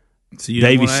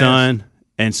Davey's son,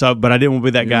 and so. But I didn't want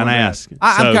to be that guy and ask.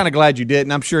 I'm kind of glad you did,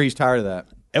 and I'm sure he's tired of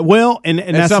that. Well, and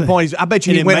at some point, I bet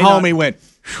you he went home. He went,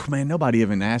 man, nobody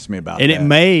even asked me about that. And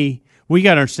we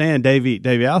got to understand,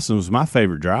 Davey Allison was my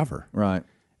favorite driver, right?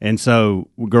 And so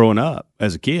growing up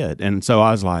as a kid, and so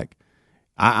I was like,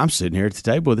 I'm sitting here at the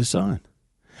table with his son.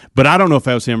 But I don't know if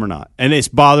that was him or not. And it's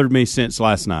bothered me since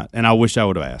last night, and I wish I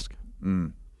would have asked.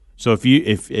 So if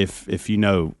you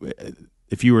know,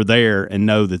 if you were there and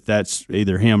know that that's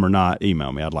either him or not,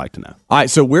 email me. I'd like to know. All right,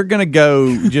 so we're going to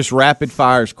go just rapid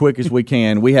fire as quick as we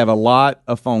can. We have a lot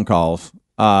of phone calls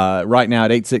right now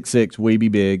at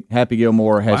 866-WE-BE-BIG. Happy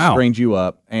Gilmore has screened you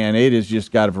up, and it has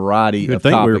just got a variety of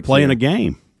topics. We were playing a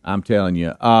game. I'm telling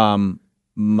you.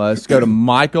 Let's go to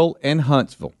Michael in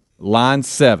Huntsville, line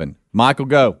 7. Michael,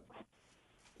 go.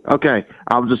 Okay,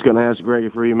 I was just going to ask Greg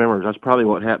if he remembers. That's probably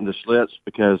what happened to Slits,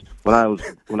 because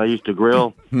when I used to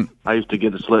grill, I used to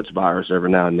get the Slits virus every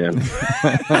now and then.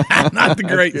 Not the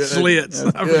great Slits.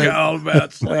 I forgot all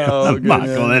about Slits. Oh,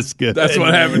 Michael, that's good. That's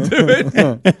what happened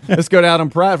to it. Let's go down in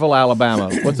Prattville,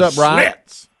 Alabama. What's up, Brian?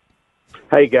 Slits.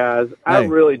 Hey guys, I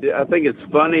think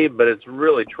it's funny, but it's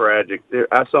really tragic.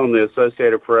 I saw in the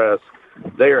Associated Press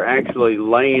they are actually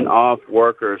laying off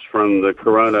workers from the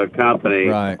Corona company.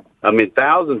 Right. I mean,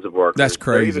 thousands of workers. That's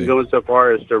crazy. They're even going so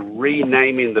far as to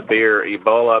renaming the beer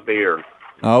Ebola beer.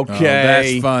 Okay.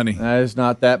 That's funny. That is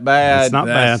not that bad. It's not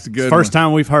That's bad. a good First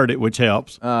time we've heard it, which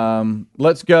helps.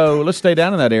 Let's go. Let's stay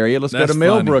down in that area. Let's go to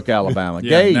Millbrook, Alabama.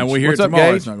 Yeah, Gage. now we hear What's it up,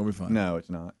 tomorrow. Gage? It's not going to be fun. No, it's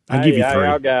not. I'll give you 3. How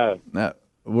y'all guys? No,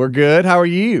 we're good. How are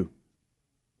you?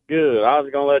 Good. I was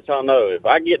going to let y'all know, if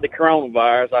I get the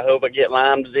coronavirus, I hope I get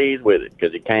Lyme disease with it,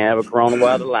 because you can't have a corona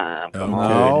without a Lyme. Okay.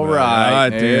 All right.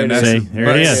 There it See, is. here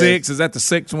it is. 6. Is that the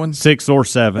 6th one? 6 or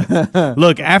 7.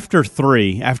 Look, after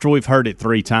we've heard it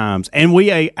 3 times, and we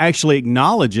actually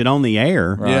acknowledge it on the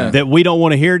air that we don't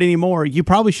want to hear it anymore, you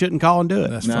probably shouldn't call and do it.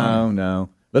 That's funny. No.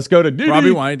 Let's go to Dee.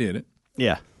 Probably why he did it.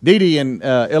 Yeah. Dee Dee in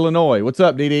Illinois. What's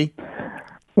up, Dee Dee?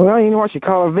 Well, you know what you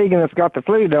call a vegan that's got the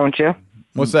flu, don't you?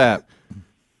 What's that?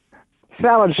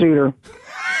 Salad shooter. All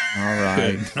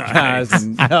right. Guys,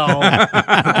 no. No,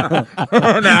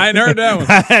 I ain't heard that one.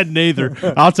 I hadn't either.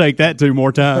 I'll take that 2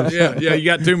 more times. Yeah, you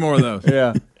got 2 more of those.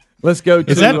 Yeah. Let's go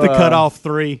to... Is that the cutoff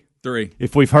 3? 3.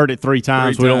 If we've heard it 3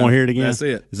 times, we don't want to hear it again? That's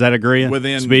it. Is that agreeing?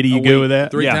 Within Speedy, you good with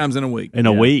that? 3 times in a week. In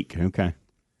a week, okay.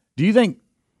 Do you think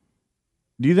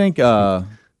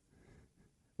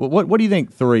what do you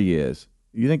think 3 is?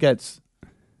 You think that's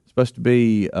supposed to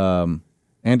be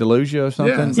Andalusia or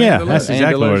something? Yeah, that's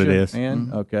exactly what it is.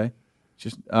 Okay.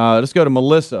 Just let's go to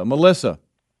Melissa. Melissa,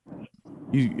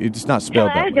 it's not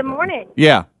spelled Hello, that way. good morning.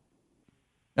 Yeah.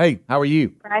 Hey, how are you?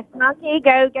 Bryce Monkey,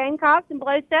 go Gamecocks and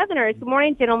blow Southerners. Good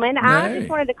morning, gentlemen. I just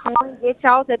wanted to call and get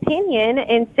y'all's opinion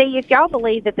and see if y'all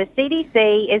believe that the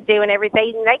CDC is doing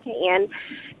everything they can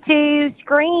to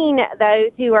screen those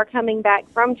who are coming back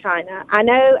from China. I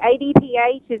know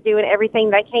ADPH is doing everything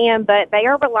they can, but they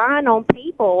are relying on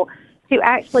people to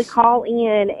actually call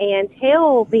in and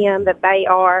tell them that they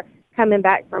are coming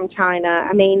back from China.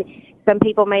 I mean, some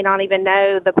people may not even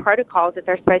know the protocols that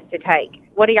they're supposed to take.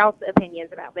 What are y'all's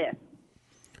opinions about this?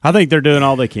 I think they're doing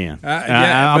all they can.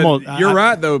 You're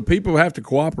right, though. People have to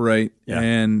cooperate. Yeah.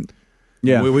 And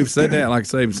we've said that. Like I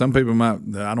say, some people might,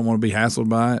 I don't want to be hassled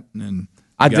by it. And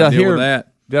Did I deal with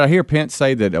that. Did I hear Pence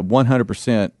say that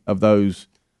 100% of those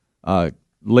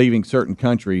leaving certain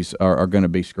countries are going to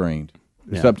be screened.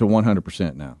 It's up to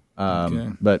 100% now.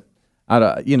 But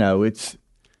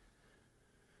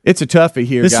it's a toughie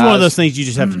here. This guys. is one of those things you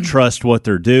just have to trust what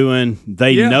they're doing.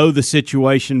 They know the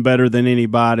situation better than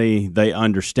anybody. They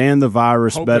understand the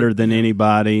virus better than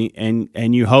anybody,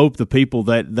 and you hope the people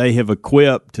that they have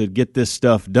equipped to get this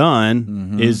stuff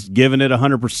done is giving it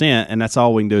 100%, and that's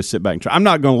all we can do is sit back and try. I'm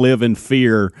not going to live in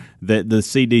fear that the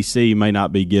CDC may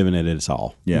not be giving it its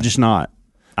all. Yeah. Just not.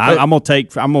 I'm going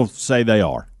to say they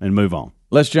are and move on.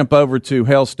 Let's jump over to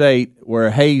Hell State,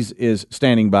 where Hayes is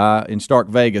standing by in Stark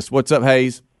Vegas. What's up,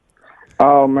 Hayes?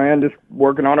 Oh, man, just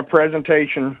working on a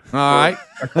presentation. All right.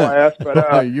 A class,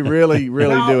 but you're really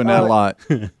doing that a lot.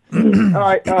 All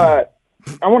right.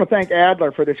 I want to thank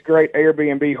Adler for this great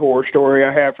Airbnb horror story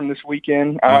I have from this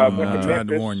weekend. Went to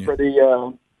Memphis for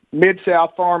the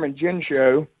Mid-South Farm and Gin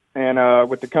Show, and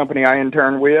with the company I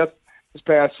interned with this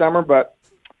past summer. But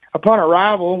upon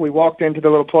arrival, we walked into the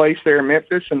little place there in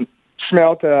Memphis and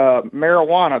smelled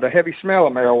marijuana, the heavy smell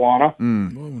of marijuana.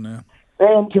 Whoa, now.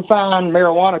 And to find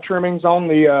marijuana trimmings on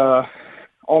the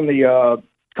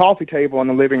coffee table in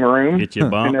the living room. Get you a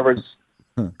bump. And there was,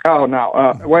 oh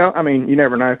no, well, I mean, you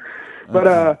never know.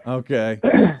 But okay.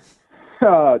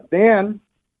 Then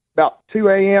about 2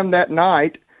 a.m. that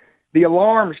night, the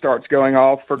alarm starts going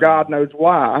off for God knows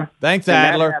why. Thanks, and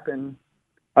Adler. That happened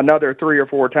another 3 or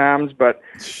 4 times, but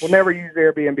we'll never use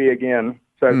Airbnb again.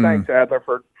 So thanks, Adler,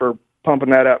 for pumping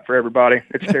that up for everybody.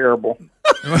 It's terrible.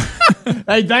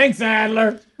 Hey, thanks,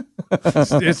 Adler.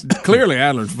 It's clearly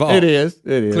Adler's fault. It is.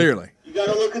 Clearly. You got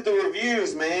to look at the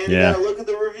reviews, man. Yeah. You got to look at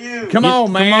the reviews. Come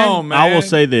on, man. I will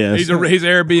say this. He's an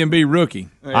Airbnb rookie.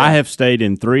 I have stayed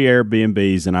in 3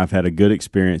 Airbnbs, and I've had a good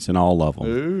experience in all of them.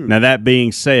 Ooh. Now, that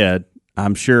being said,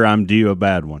 I'm sure I'm due a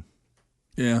bad one.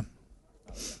 Yeah.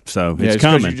 So Yeah, it's it's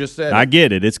 'cause coming. you just said I it.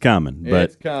 get it. It's coming. But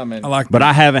It's coming. But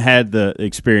I haven't had the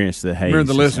experience that Hayes.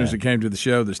 Remember the has listeners had. that came to the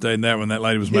show that stayed in that when that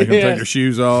lady was making them take their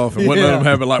shoes off and wouldn't let them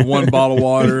have like one bottle of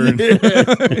water. And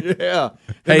Yeah.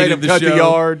 They made them cut the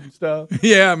yard and stuff.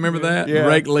 Yeah, I remember that. Yeah.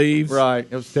 Rake leaves. Right.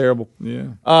 It was terrible. Yeah.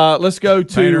 Let's go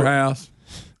Paint her to house.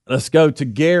 Let's go to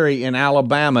Gary in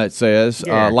Alabama. It says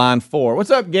line 4.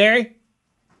 What's up, Gary?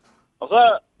 What's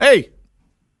up? Hey.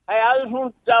 Hey, I just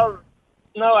want to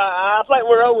I think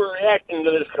we're overreacting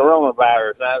to this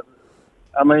coronavirus.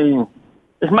 I mean,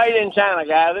 it's made in China,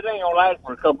 guys. It ain't going to last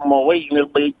for a couple more weeks, and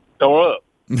it'll be tore up.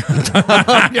 He's saying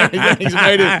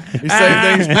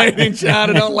things made in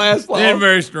China don't last long. They're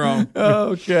very strong.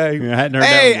 Okay. Yeah, I hadn't heard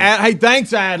that one. Hey,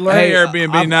 thanks, Adler. Hey,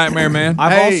 Airbnb nightmare man.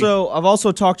 I've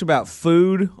also talked about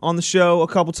food on the show a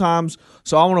couple times,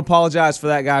 so I want to apologize for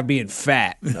that guy being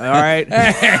fat. All right,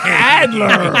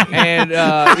 Adler. And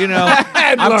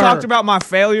I've talked about my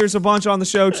failures a bunch on the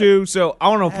show too, so I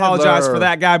want to apologize for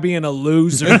that guy being a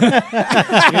loser.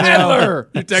 Adler.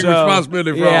 You take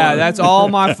responsibility for all yeah, of it. that's all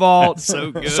my fault.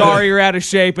 So good. Sorry you're out of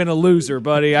shape and a loser,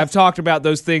 buddy. I've talked about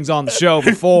those things on the show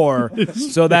before,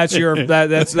 so that's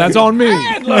on me.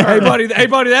 Adler. Hey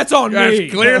buddy, that's on That's me.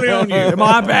 clearly on you.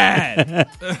 My bad.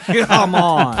 Come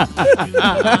on.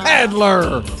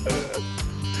 Adler.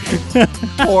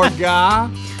 Poor guy.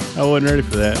 I wasn't ready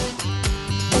for that.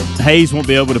 Hayes won't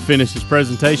be able to finish his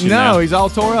presentation now. No, he's all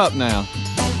tore up now.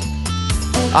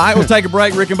 All right, we'll take a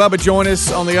break. Rick and Bubba join us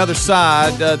on the other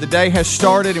side. The day has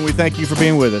started, and we thank you for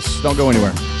being with us. Don't go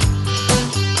anywhere.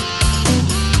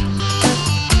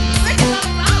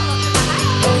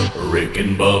 Rick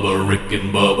and Bubba, Rick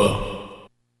and Bubba.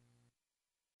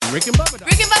 Rick and Bubba.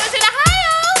 Rick and Bubba's in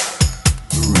Ohio.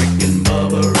 Rick and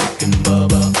Bubba, Rick and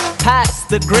Bubba. Pass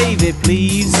the gravy,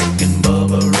 please. Rick and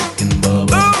Bubba, Rick and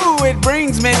Bubba. Ooh, it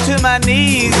brings me to my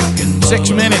knees. 6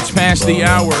 minutes past the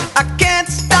hour. I can't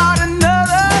start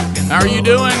another. How are you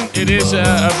doing? It is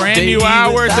a brand new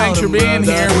hour. Thanks for being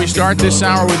here. We start this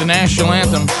hour with the national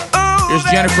anthem. Here's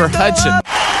Jennifer Hudson.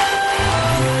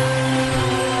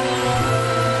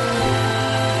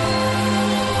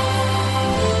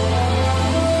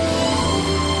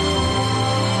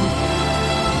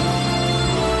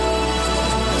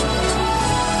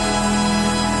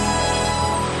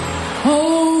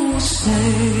 Oh, say,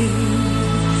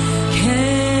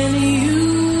 can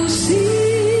you see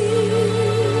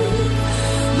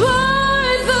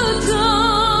by the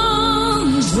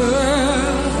dawn's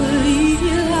early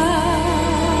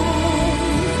light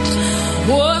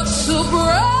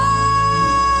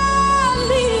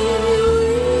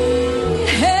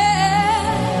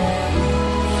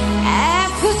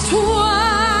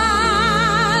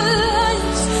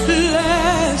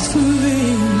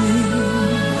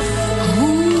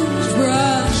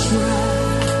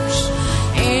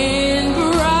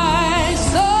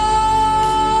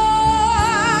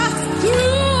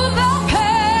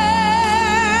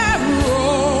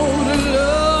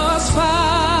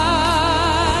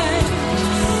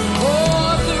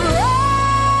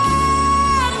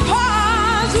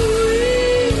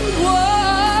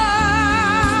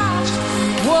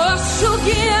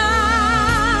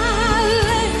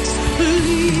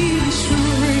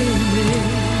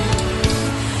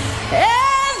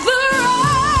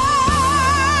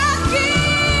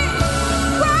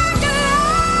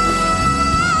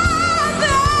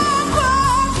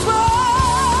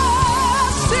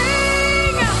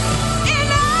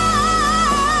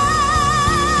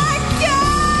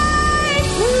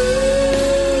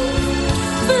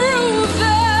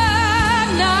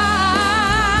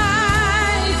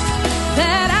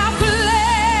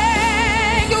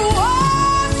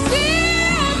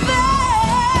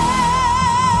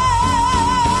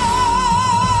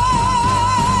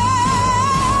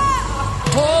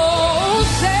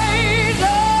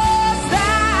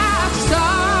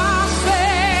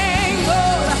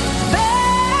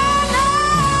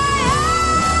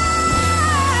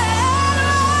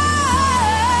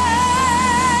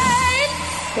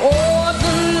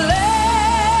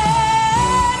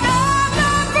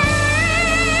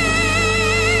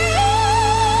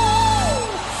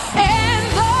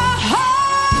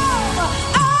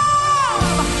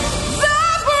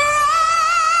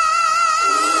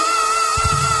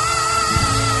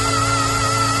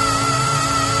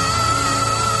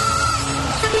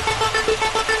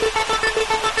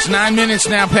 9 minutes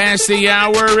now past the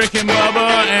hour. Rick and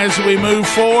Bubba, as we move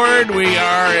forward, we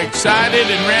are excited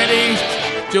and ready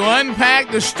to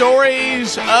unpack the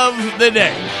stories of the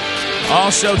day.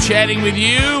 Also chatting with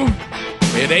you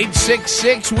at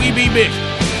 866-WE-BE-BIG.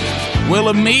 Will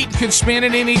a meet could spin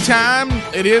at any time?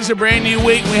 It is a brand new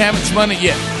week. We haven't spun it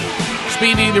yet.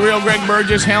 Speedy, the real Greg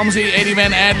Burgess, Helmsy, Eddie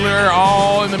Van Adler,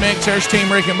 all in the mix. There's Team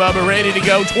Rick and Bubba ready to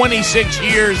go. 26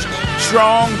 years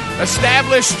strong,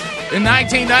 established in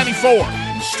 1994.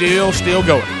 Still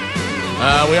going.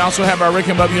 We also have our Rick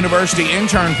and Bubba University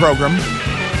intern program.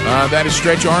 That is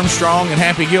Stretch Armstrong and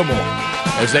Happy Gilmore.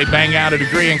 As they bang out a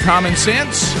degree in common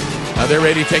sense, they're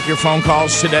ready to take your phone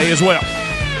calls today as well.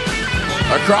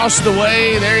 Across the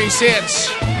way, there he sits.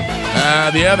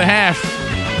 The other half,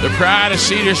 the pride of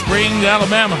Cedar Springs,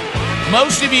 Alabama.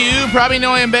 Most of you probably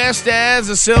know him best as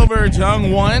the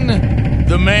Silver-Tongued One,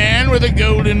 the man with a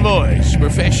golden voice,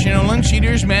 professional lunch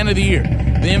eater's man of the year,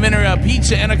 the inventor of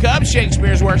pizza and a cup,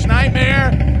 Shakespeare's worst nightmare,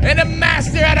 and a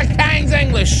master at a King's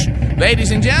English.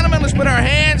 Ladies and gentlemen, let's put our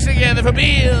hands together for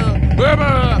Bill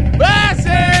Bubba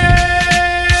Bussey!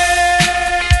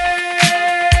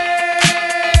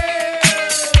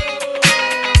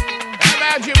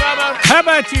 How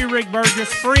about you, Rick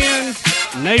Burgess? Friends,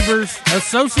 neighbors,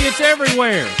 associates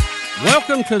everywhere.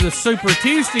 Welcome to the Super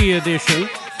Tuesday edition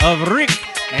of Rick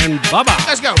and Bubba.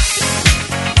 Let's go.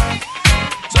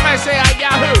 Somebody say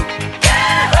Yahoo!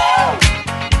 Yahoo!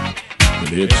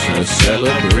 But it's a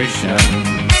celebration.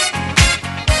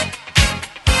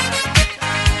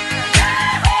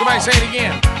 Somebody say it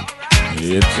again.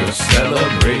 It's a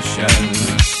celebration.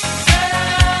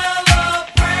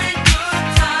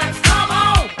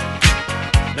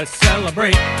 Let's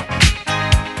celebrate. Celebrate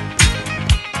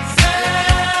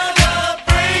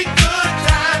good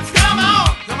times. Come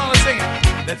on, let's sing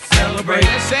it. Let's celebrate.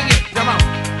 Let's sing it. Come on.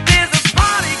 There's a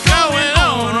party going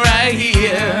on right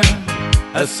here.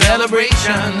 A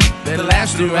celebration that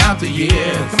lasts throughout the year.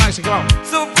 Come on, come on.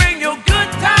 So bring your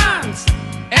good times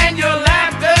and your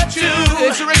laughter too.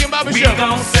 It's the Rick and Bubba Show. We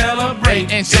gon'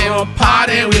 celebrate and say we'll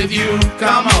party with you.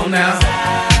 Come on now.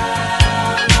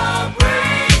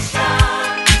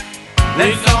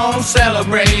 We gon'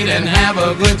 celebrate and have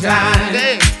a good time.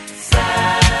 Hey. Celebration.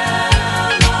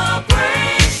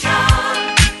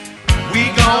 We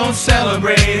gon'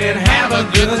 celebrate and have a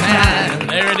good time.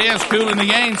 There it is, Cool in the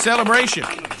Game celebration.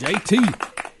 JT.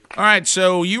 All right,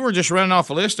 so you were just running off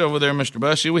a list over there, Mr.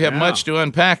 Bussey. We have much to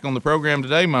unpack on the program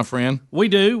today, my friend. We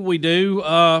do.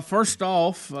 First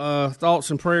off,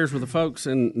 thoughts and prayers with the folks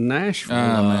in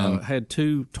Nashville. Had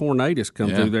two tornadoes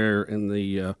come through there in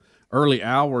the early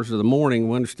hours of the morning.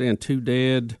 We understand 2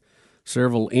 dead,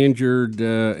 several injured,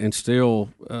 and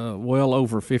still well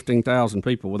over 15,000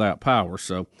 people without power.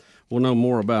 So we'll know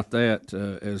more about that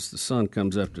as the sun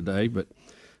comes up today. But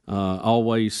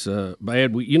always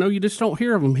bad. You just don't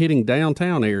hear of them hitting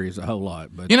downtown areas a whole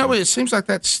lot. But it seems like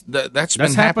that's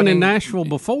been happened in Nashville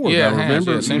before. Yeah, though.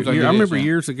 Remember? It seems like I remember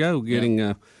years ago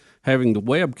getting. Having the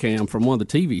webcam from one of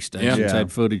the TV stations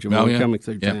had footage of one coming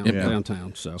through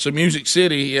downtown. So Music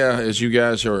City, as you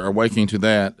guys are waking to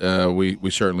that, we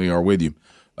certainly are with you.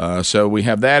 So we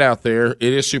have that out there.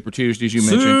 It is Super Tuesday, as you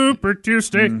mentioned. Super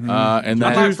Tuesday. And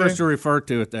I'm supposed to refer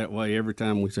to it that way every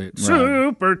time we say it. Right.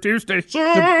 Super Tuesday.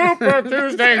 Super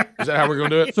Tuesday. Is that how we're going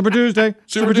to do it? Super Tuesday.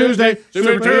 Super Tuesday.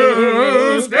 Super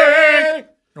Tuesday.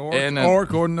 Or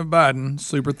according to Biden,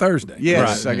 Super Thursday.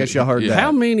 Yes, I guess y'all heard that.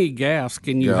 How many gaffes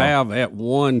can you have at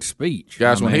one speech?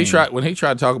 Guys, when he tried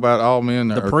to talk about all men,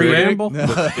 the preamble. Oh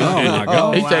my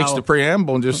God! He takes the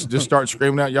preamble and just starts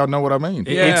screaming out. Y'all know what I mean?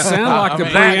 It sounded like the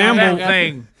preamble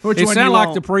thing. It sounded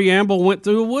like the preamble went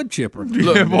through a wood chipper.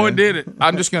 Look, boy, did it!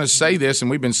 I'm just going to say this,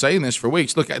 and we've been saying this for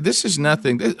weeks. Look, this is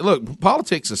nothing. Look,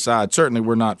 politics aside, certainly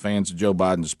we're not fans of Joe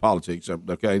Biden's politics.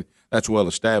 Okay, that's well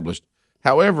established.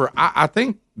 However, I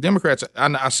think Democrats,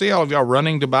 I see all of y'all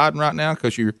running to Biden right now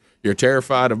because you're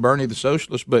terrified of Bernie the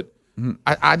socialist, but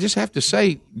I just have to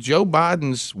say Joe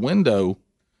Biden's window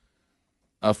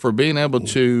for being able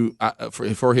to,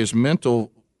 for his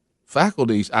mental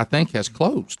faculties, I think has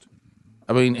closed.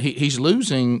 I mean, he's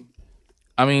losing.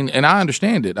 I mean, and I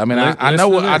understand it. I mean, I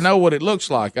know what it looks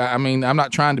like. I mean, I'm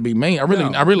not trying to be mean. I mean,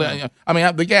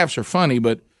 the gaffes are funny,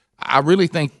 but I really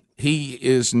think he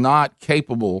is not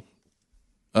capable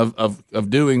of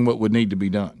doing what would need to be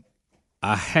done.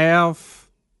 I have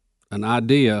an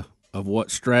idea of what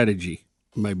strategy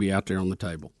may be out there on the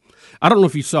table. I don't know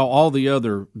if you saw all the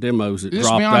other demos that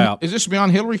dropped out. Is this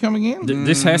beyond Hillary coming in?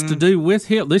 This has to do with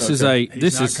Hillary.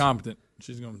 He's not competent.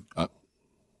 She's going.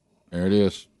 There it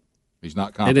is. He's not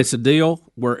competent. And it's a deal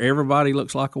where everybody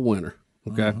looks like a winner.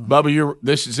 Okay, Bubba,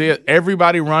 this is it.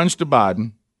 Everybody runs to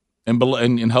Biden.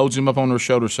 and holds him up on her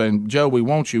shoulder saying, Joe, we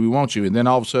want you, and then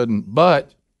all of a sudden,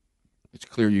 but it's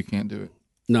clear you can't do it.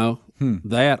 No,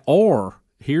 that, or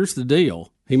here's the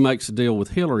deal. He makes a deal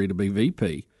with Hillary to be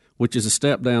VP, which is a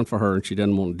step down for her, and she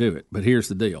doesn't want to do it. But here's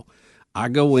the deal. I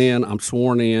go in, I'm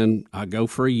sworn in, I go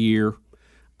for a year,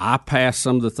 I pass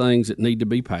some of the things that need to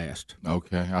be passed.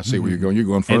 Okay, I see where you're going. You're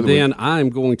going further. And then I'm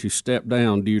going to step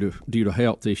down due to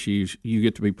health issues. You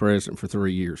get to be president for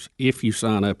 3 years if you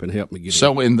sign up and help me get in.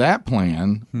 So in that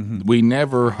plan, we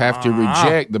never have to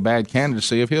reject the bad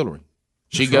candidacy of Hillary.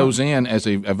 She goes in as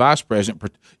a vice president,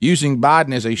 using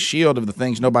Biden as a shield of the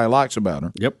things nobody likes about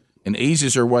her. Yep. And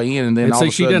eases her way in, and then all of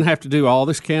a she sudden, doesn't have to do all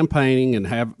this campaigning and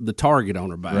have the target on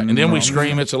her back. Right. And then we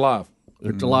scream, "It's alive!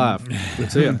 It's alive!"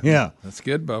 That's it. Yeah, that's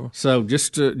good, Bubba. So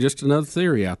just another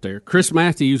theory out there. Chris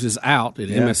Matthews is out at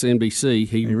MSNBC.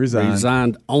 He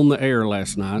resigned on the air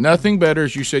last night. Nothing better,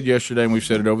 as you said yesterday, and we've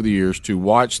said it over the years, to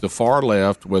watch the far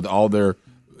left with all their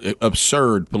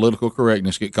absurd political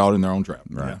correctness get caught in their own trap.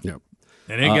 Right. Yep.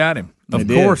 And it got him. Of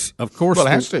course. Well, it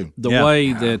has to. The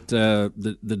way that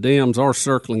the Dems are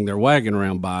circling their wagon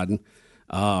around Biden,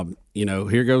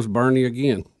 here goes Bernie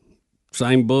again.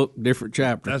 Same book, different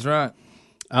chapter. That's right.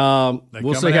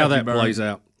 We'll see how that plays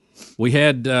out. We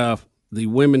had the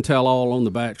women tell all on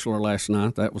The Bachelor last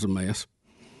night. That was a mess.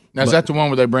 Now, is that the one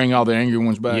where they bring all the angry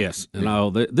ones back? Yes.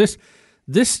 And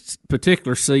this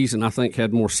particular season, I think,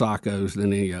 had more psychos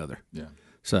than any other. Yeah.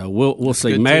 So we'll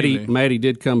see. Maddie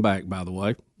did come back, by the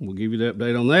way. We'll give you the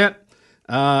update on that.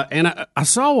 And I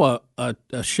saw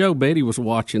a show Betty was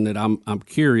watching that I'm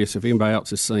curious if anybody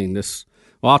else has seen this.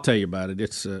 Well, I'll tell you about it.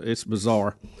 It's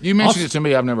bizarre. You mentioned it to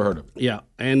me. I've never heard of it. Yeah.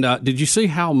 And did you see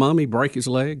how Mummy break his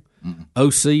leg?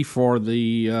 OC for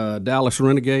the Dallas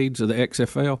Renegades of the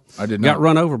XFL. I did not. Got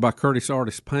run over by Curtis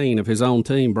Artis Payne of his own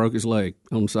team, broke his leg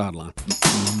on the sideline.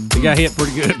 He got hit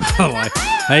pretty good, by the way.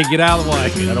 Hey, get out of the way.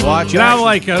 Gotta watch. Get out of the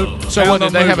way, Coach. So, what,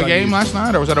 did they have a game last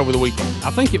night, or was that over the weekend? I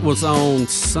think it was on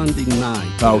Sunday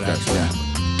night. Oh, okay. Yeah.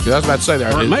 I was about to say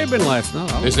that. Or it may have been last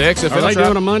night. Is the XFL Are they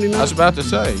doing a Monday night? I was about to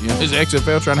say. Is the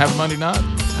XFL trying to have a Monday night?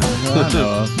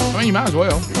 I mean, you might as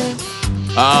well.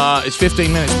 It's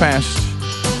 15 minutes past.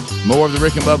 More of the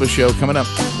Rick and Bubba Show coming up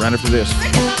right after this.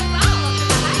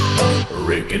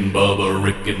 Rick and Bubba,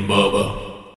 Rick and Bubba.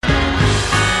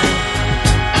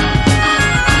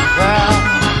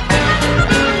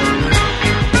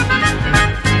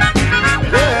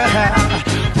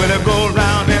 When I go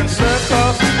around in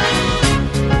circles,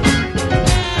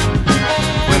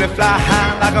 when I fly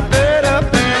high like a bird up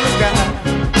in the sky.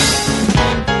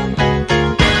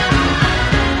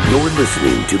 You're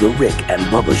listening to the Rick and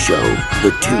Bubba Show,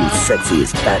 the two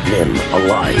sexiest fat men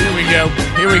alive.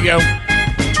 Here we go.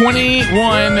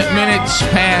 21 minutes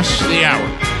past the hour.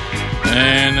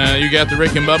 And you got the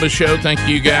Rick and Bubba Show. Thank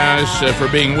you guys for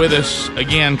being with us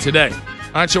again today.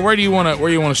 All right, so where do you want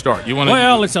to start?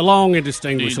 Well, it's a long and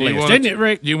distinguished list, isn't it,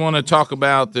 Rick? Do you want to talk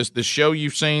about the show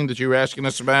you've seen that you were asking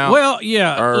us about? Well,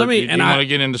 yeah. Or let me. Do you want to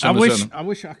get into some of this? I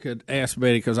wish I could ask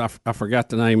Betty because I forgot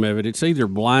the name of it. It's either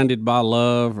Blinded by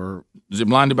Love or is it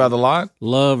Blinded by the Light?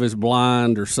 Love is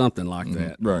Blind or something like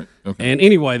that. Right. Okay. And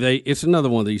anyway, it's another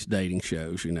one of these dating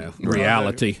shows.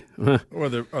 Reality. Are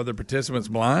the participants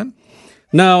blind?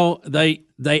 No, they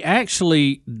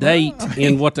actually date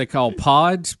in what they call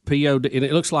pods, P-O-D, and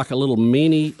it looks like a little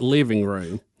mini living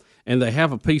room, and they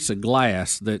have a piece of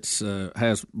glass that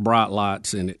has bright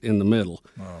lights in it in the middle.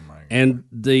 Oh my God. And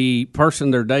the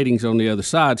person they're dating's on the other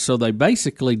side, so they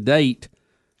basically date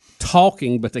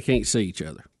talking, but they can't see each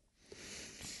other.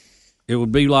 It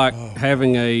would be like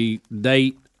having a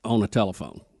date on a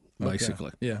telephone, basically.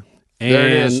 Okay. Yeah. And, there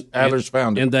it is. Adler's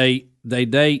found it. And they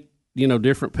date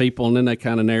different people, and then they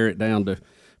kind of narrow it down to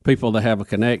people they have a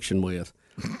connection with.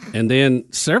 And then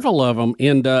several of them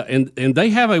end up, and they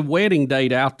have a wedding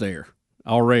date out there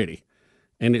already,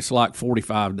 and it's like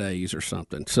 45 days or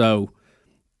something. So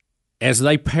as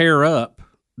they pair up,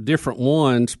 different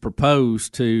ones propose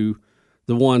to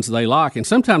the ones they like, and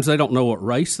sometimes they don't know what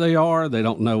race they are. They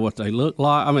don't know what they look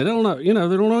like. I mean, they don't know,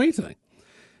 they don't know anything.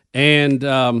 And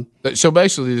so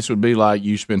basically this would be like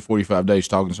you spend 45 days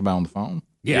talking to somebody on the phone?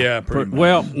 Yeah, pretty much.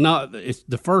 Well, no,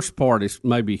 the first part is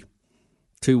maybe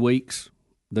 2 weeks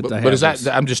that they have. But is that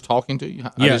I'm just talking to you?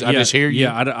 I just hear you?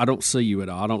 Yeah, I don't see you at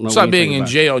all. I don't know. It's like being in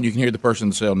jail and you can hear the person in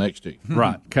the cell next to you.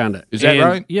 Right, kind of. Is that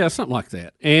right? Yeah, something like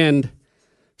that. And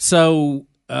so,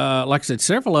 like I said,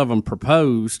 several of them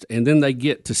proposed, and then they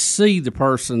get to see the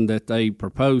person that they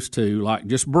proposed to, like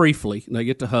just briefly. They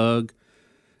get to hug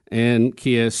and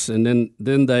kiss, and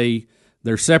then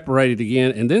they're separated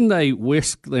again, and then they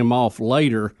whisk them off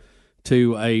later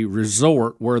to a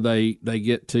resort where they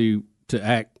get to to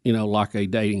act, like a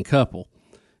dating couple.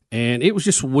 And it was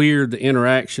just weird, the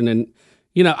interaction. And,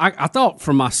 I thought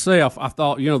for myself,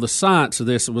 the science of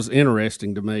this was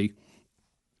interesting to me,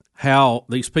 how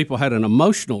these people had an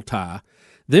emotional tie.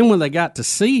 Then when they got to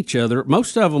see each other,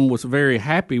 most of them was very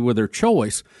happy with their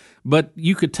choice. But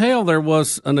you could tell there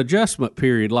was an adjustment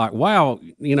period, like, wow,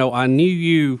 I knew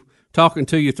you talking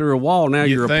to you through a wall. Now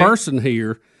you're a person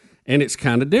here, and it's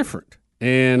kind of different.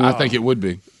 And I think it would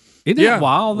be. Isn't it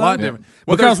wild, though? Different.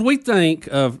 Well, because we think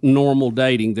of normal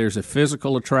dating, there's a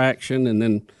physical attraction, and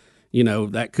then,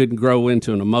 that could grow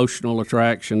into an emotional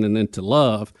attraction and then to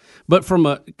love. But from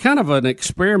a kind of an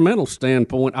experimental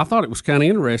standpoint, I thought it was kind of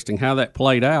interesting how that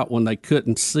played out when they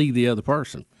couldn't see the other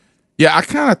person. Yeah, I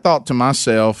kind of thought to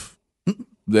myself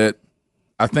that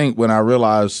I think when I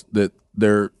realized that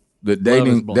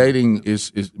dating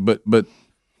is but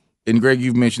and Greg,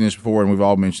 you've mentioned this before, and we've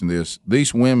all mentioned this.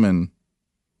 These women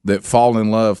that fall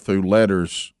in love through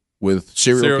letters with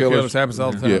serial killers happens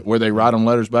all the time. Yeah, where they write them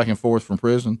letters back and forth from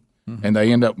prison, and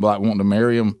they end up like wanting to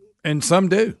marry them. And some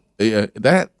do. Yeah,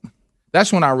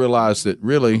 that's when I realized that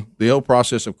really the whole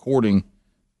process of courting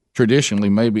traditionally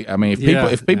maybe. I mean,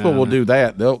 if people will do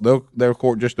that, they'll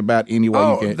court just about any way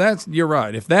you can. You're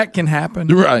right. If that can happen,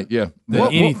 right? Yeah,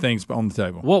 then anything's on the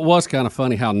table. What was kind of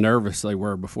funny how nervous they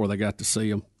were before they got to see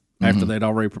him. After they'd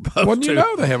already proposed. Well,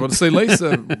 they have. Well, see,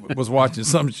 Lisa was watching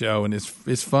some show, and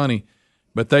it's funny,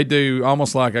 but they do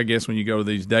almost like, I guess, when you go to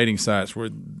these dating sites where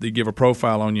they give a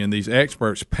profile on you, and these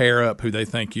experts pair up who they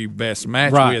think you best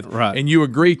match with, and you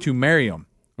agree to marry them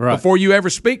before you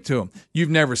ever speak to them. You've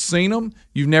never seen them,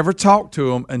 you've never talked to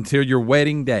them until your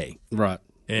wedding day, right?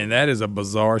 And that is a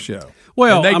bizarre show.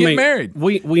 Well, and they get married.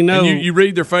 We know and you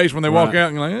read their face when they walk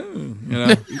out, and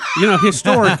you're like,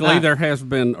 historically there has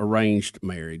been arranged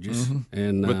marriages,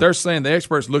 and but they're saying the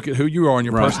experts look at who you are and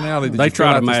your personality. They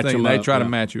try to match them up. They try to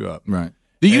match you up, right?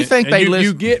 Do you think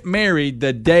you get married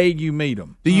the day you meet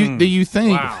them? Do you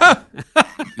think? Wow.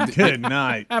 Good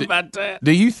night. How about that?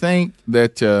 Do you think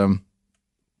that? Do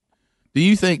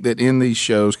you think that in these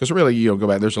shows, because really, go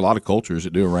back, there's a lot of cultures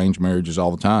that do arranged marriages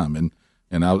all the time,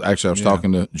 and I was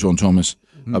talking to John Thomas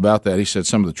about that. He said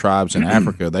some of the tribes in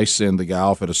Africa, they send the guy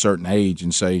off at a certain age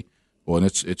and say, well, and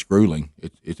it's grueling.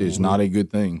 It is not a good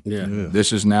thing. Yeah.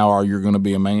 This is now you're going to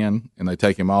be a man, and they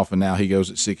take him off, and now he goes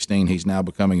at 16. He's now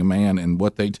becoming a man, and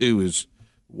what they do is,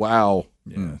 wow,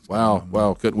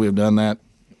 couldn't we have done that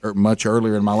much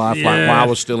earlier in my life, like while I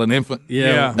was still an infant?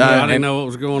 Yeah. I didn't know what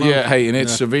was going on. Yeah, hey, and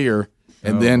it's severe.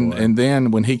 And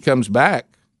then when he comes back,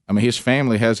 I mean, his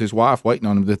family has his wife waiting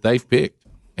on him that they've picked.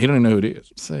 He don't even know who it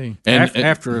is. See,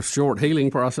 after a short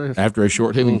healing process. After a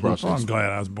short healing process. Well, I'm glad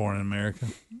I was born in America.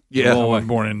 Yeah, I wasn't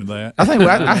born into that.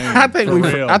 I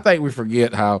think we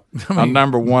forget how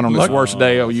number one on this worst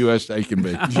day of USA can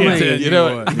be. I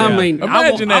mean,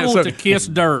 imagine I want to kiss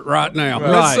dirt right now.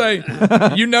 Let's say,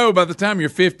 by the time you're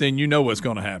 15, you know what's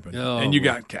going to happen, and you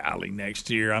got Kylie next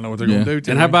year. I know what they're going to do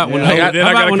to And me. how about when I got to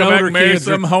come back and marry kids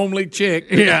some homely chick?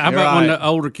 Yeah, how about when the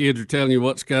older kids are telling you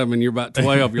what's coming? You're about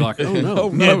 12. You're like, oh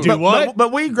no.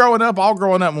 But we growing up,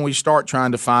 when we start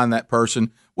trying to find that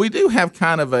person, we do have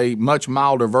kind of a much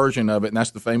milder version of it, and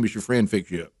that's the famous your friend fix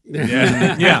you up.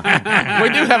 Yeah. We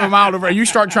do have a milder version. You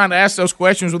start trying to ask those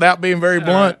questions without being very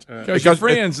blunt. Because your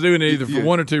friend's doing it either for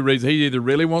one or two reasons. He either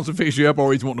really wants to fix you up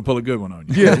or he's wanting to pull a good one on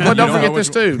you. Yeah, but don't forget this,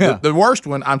 too. The worst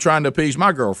one, I'm trying to appease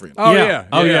my girlfriend. Oh,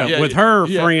 yeah. With her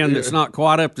friend that's not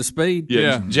quite up to speed.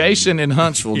 Yeah. Jason in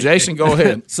Huntsville. Jason, go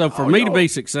ahead. So for me to be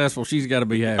successful, she's got to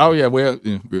be happy. Oh, yeah. Well,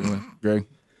 Greg,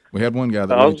 we had one guy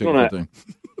that really took the thing.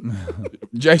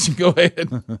 Jason, go ahead.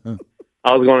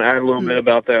 I was going to add a little bit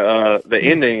about the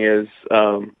ending is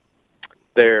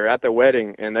they're at their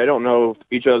wedding and they don't know if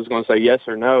each other's going to say yes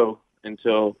or no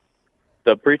until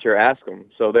the preacher asks them.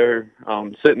 So they're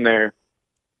sitting there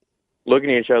looking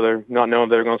at each other, not knowing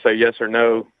if they're going to say yes or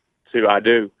no to I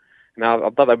do. And I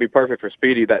thought that'd be perfect for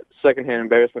Speedy. That secondhand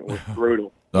embarrassment was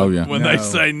brutal. Oh, yeah. When they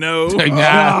say no. Greg,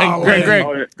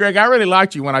 I really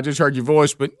liked you when I just heard your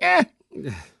voice, but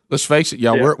let's face it,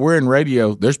 y'all. Yeah. We're in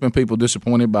radio. There's been people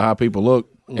disappointed by how people look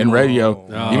in radio.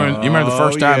 You remember the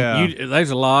first time? There's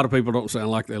a lot of people don't sound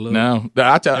like they look. No,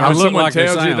 when someone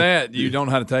tells you that, you don't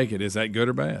know how to take it. Is that good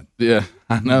or bad? Yeah,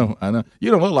 I know.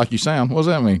 You don't look like you sound. What does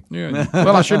that mean? Yeah.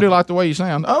 Well, I sure do like the way you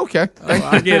sound. Oh, okay,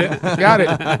 I get it. Got it.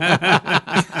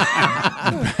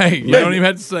 Hey, you don't even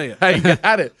have to say it. Hey,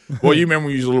 got it. Well, you remember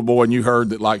when you was a little boy and you heard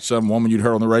that like some woman you'd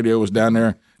heard on the radio was down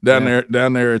there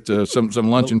down there at some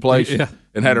luncheon place,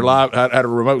 and had her live, had a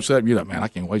remote set. You're like, man, I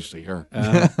can't wait to see her.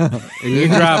 And you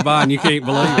drive by and you can't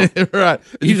believe it. Right?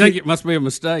 You think it must be a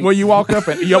mistake. Well, you walk up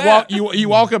and you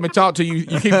walk up and talk to you.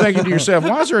 You keep thinking to yourself,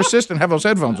 why does her assistant have those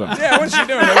headphones on? Yeah, what's she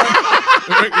doing?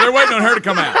 They're waiting on her to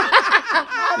come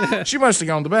out. She must have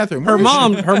gone to the bathroom. Her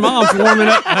mom's warming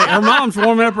up. Her mom's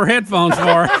warming up her headphones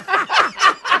for her.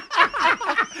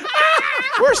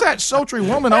 Where's that sultry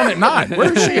woman on at night?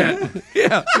 Where is she at?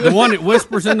 Yeah, the one that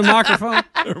whispers in the microphone.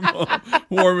 Her mom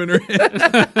warming her head.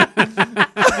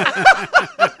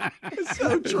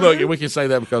 So true. Look, we can say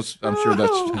that because I'm sure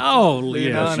that's. Oh,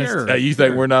 yeah, sure. You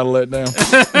think we're not a letdown?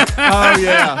 Oh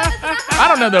yeah. I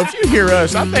don't know though. If you hear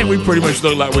us, I think we pretty much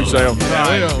look like we sound.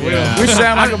 We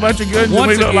sound like a bunch of good.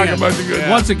 We look like a bunch of good.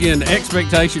 Once again, the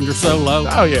expectations are so low.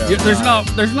 Oh yeah. There's not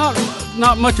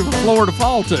much of a floor to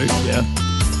fall to. Yeah.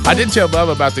 I did tell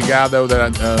Bubba about the guy though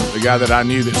that I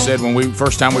knew that said when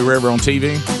first time we were ever on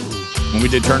TV, when we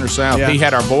did Turner South, he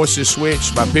had our voices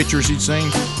switched by pictures he'd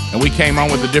seen, and we came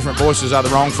on with the different voices out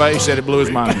of the wrong face. Said it blew his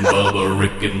mind. Bubba,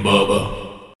 Rick and Bubba.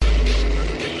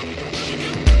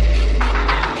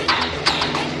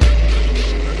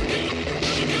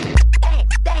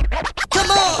 Come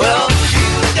on. Well,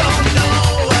 you don't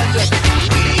know what the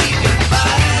we can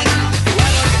find. Why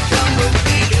don't you come with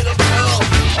me, little girl?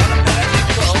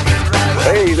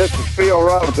 Hey, this is Phil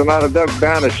Robinson out of Duck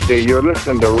Dynasty. You're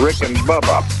listening to Rick and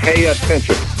Bubba. Pay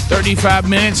attention. 35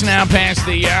 minutes now past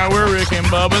the hour. Rick and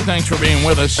Bubba, thanks for being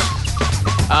with us.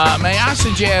 May I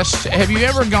suggest, have you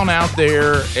ever gone out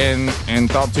there and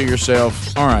thought to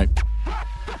yourself, all right,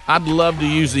 I'd love to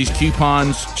use these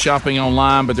coupons shopping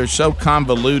online, but they're so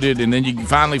convoluted, and then you can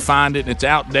finally find it, and it's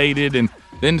outdated, and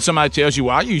then somebody tells you,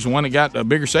 well, I used one that got a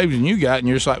bigger savings than you got, and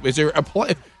you're just like, is there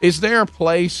a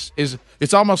place?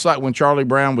 It's almost like when Charlie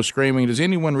Brown was screaming, does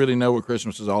anyone really know what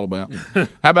Christmas is all about? How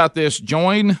about this?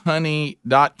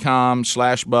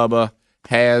 Joinhoney.com/Bubba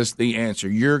has the answer.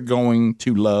 You're going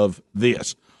to love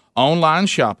this. Online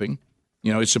shopping,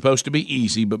 it's supposed to be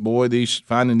easy, but boy,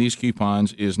 finding these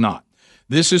coupons is not.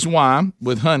 This is why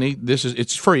with Honey,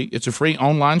 it's free. It's a free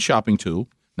online shopping tool.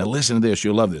 Now listen to this.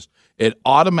 You'll love this. It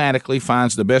automatically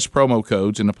finds the best promo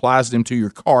codes and applies them to your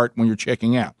cart when you're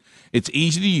checking out. It's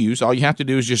easy to use. All you have to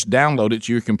do is just download it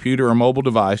to your computer or mobile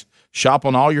device, shop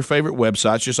on all your favorite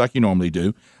websites just like you normally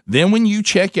do. Then when you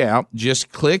check out,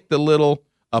 just click the little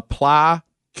Apply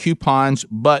Coupons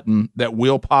button that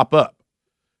will pop up.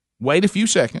 Wait a few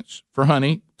seconds for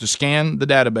Honey to scan the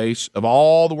database of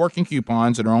all the working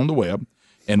coupons that are on the web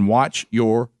and watch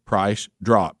your price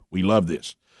drop. We love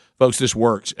this. Folks, this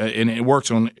works, and it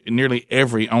works on nearly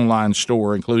every online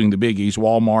store, including the biggies,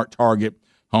 Walmart, Target,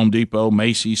 Home Depot,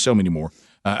 Macy's, so many more.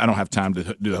 I don't have time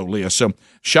to do the whole list. So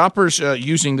shoppers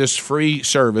using this free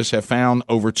service have found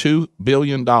over $2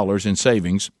 billion in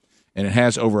savings, and it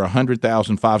has over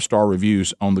 100,000 five-star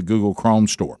reviews on the Google Chrome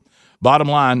store. Bottom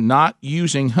line, not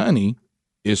using Honey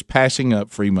is passing up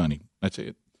free money. That's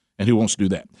it. And who wants to do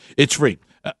that? It's free.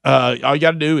 All you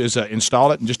got to do is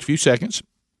install it in just a few seconds,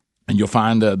 and you'll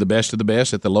find the best of the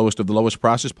best at the lowest of the lowest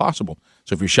prices possible.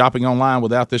 So if you're shopping online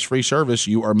without this free service,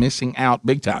 you are missing out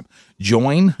big time.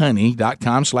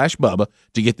 Joinhoney.com/Bubba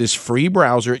to get this free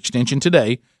browser extension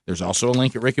today. There's also a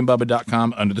link at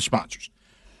rickandbubba.com under the sponsors.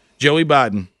 Joey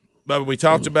Biden. Bubba, we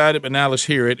talked about it, but now let's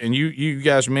hear it. And you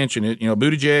guys mentioned it.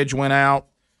 Buttigieg went out.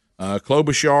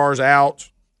 Klobuchar's out.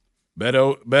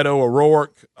 Beto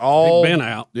O'Rourke. Been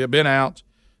out. Yeah, been out.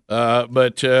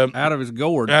 But out of his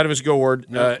gourd.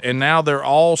 And now they're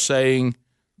all saying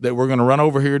that we're going to run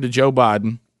over here to Joe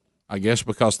Biden, I guess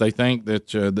because they think that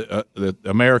that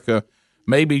America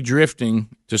may be drifting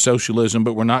to socialism,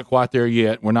 but we're not quite there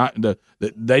yet. We're not.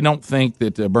 They don't think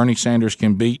that Bernie Sanders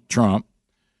can beat Trump,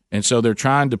 and so they're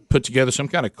trying to put together some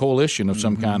kind of coalition of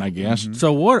some kind, I guess.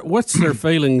 So what's their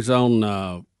feelings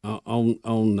on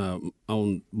Bloomberg?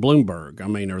 I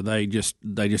mean, are they just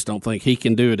don't think he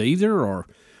can do it either, or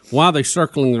why are they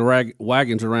circling the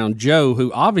wagons around Joe,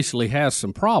 who obviously has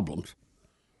some problems?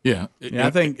 Yeah,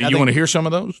 I think you want to hear some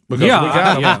of those? Because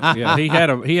yeah. He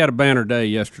had a banner day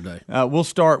yesterday. We'll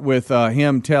start with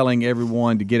him telling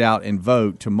everyone to get out and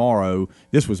vote tomorrow.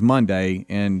 This was Monday,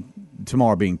 and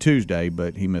tomorrow being Tuesday,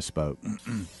 but he misspoke.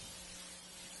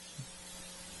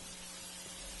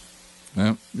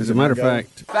 Yeah. As a matter of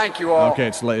fact, thank you all. Okay,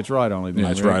 it's right on it.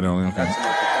 Yeah, it's right on it. Okay.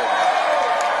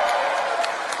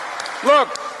 Look,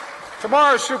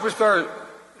 tomorrow's Super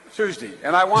Tuesday,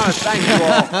 and I want to thank you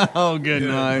all. Oh, good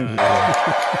night.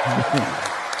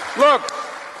 Look,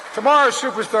 tomorrow's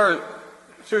Super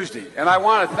Tuesday, and I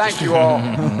want to thank you all.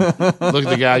 Look at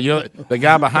the guy. The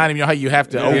guy behind him. You know how you have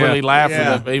to overly laugh,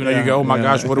 even though you go, "Oh my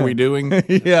gosh, what are we doing?"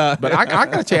 Yeah. But I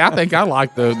got to tell you, I think I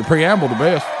like the preamble the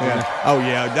best. Yeah. Oh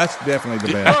yeah, that's definitely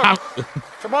the best. Look,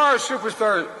 tomorrow's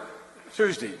Superstar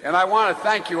Tuesday, and I want to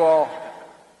thank you all.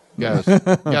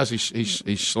 Guys,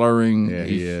 he's slurring. Yeah,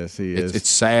 he is. It's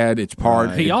sad. It's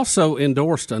part. He also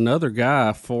endorsed another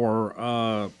guy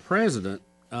for president.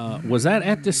 Was that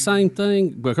at this same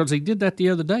thing? Because he did that the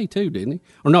other day too, didn't he?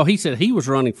 Or no, he said he was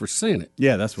running for Senate.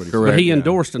 Yeah, that's what he said. But he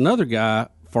endorsed another guy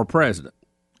for president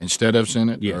instead of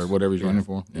Senate or whatever he's running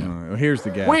for. Yeah. Well, here's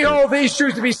the guy. We hold these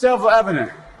truths to be self-evident.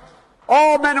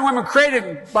 All men and women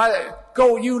created by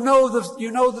you know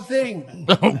the thing.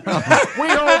 We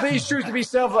hold these truths to be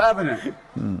self-evident.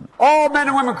 All men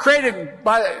and women created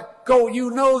by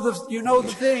you know the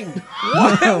thing.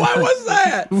 What was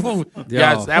that?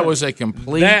 Guys, that was a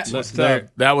complete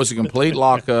that was a complete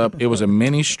lockup. It was a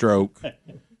mini stroke.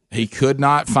 He could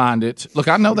not find it. Look,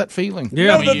 I know that feeling.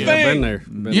 Yeah, been there.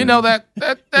 You know that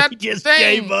he just thing.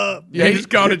 gave up. Yeah, he just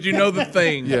called it. You know the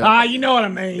thing. Yeah. You know what I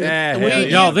mean.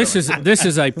 Y'all, this is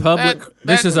a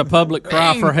public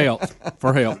cry for help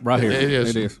right here. It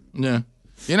is. It is. Yeah.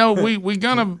 You know, we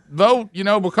gonna vote.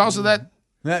 Because of that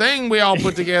thing we all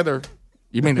put together.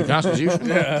 You mean the Constitution?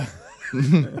 Yeah.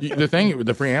 The thing,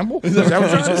 the preamble? Is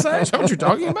that what you're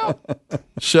talking about?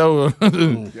 So,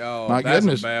 my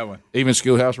goodness, a bad one. Even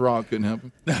Schoolhouse Rock couldn't help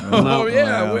him.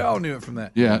 We all knew it from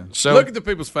that. Yeah. So look at the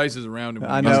people's faces around him.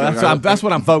 I know. That's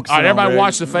what I'm focusing on. All right, everybody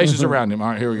watch the faces around him. All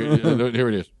right, here we go. Here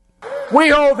it is. We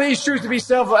hold these truths to be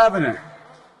self-evident.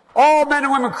 All men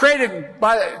and women created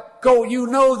by you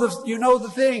know the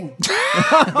thing.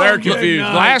 They're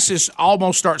confused. Glasses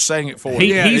almost start saying it for him.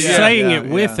 He's saying it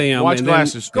with him. Watch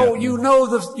Glasses. You know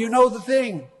the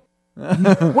thing.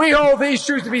 We hold these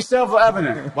truths to be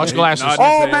self-evident. Watch Glasses.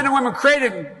 All men and women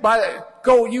created by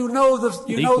you know the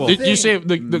thing. Did you see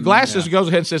the Glasses goes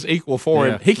ahead and says equal for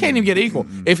him? He can't even get equal.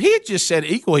 If he had just said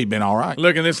equal, he'd been all right.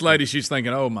 Look at this lady. She's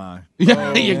thinking, "Oh my."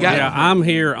 I'm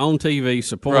here on TV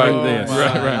supporting this.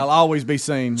 Right. I'll always be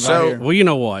seen. So, well, you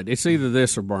know what? It's either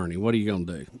this or Bernie. What are you going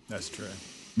to do? That's true.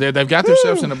 They've got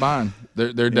themselves in a bind.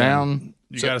 They're down.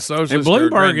 You got a socialist. And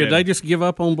Bloomberg, did they just give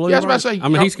up on Bloomberg? Yeah, I was about to say. I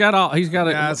mean, he's got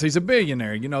a. Guys, he's a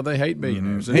billionaire. They hate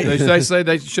billionaires. They say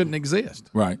they shouldn't exist.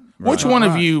 Right. Which one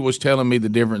of you was telling me the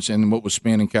difference in what was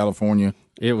spent in California?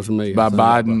 It was me. By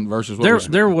Biden versus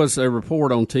what there was a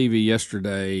report on TV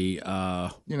yesterday.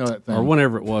 That thing. Or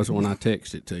whenever it was when I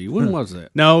texted it to you. When was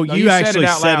that? No, you actually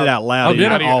said it out loud. Oh,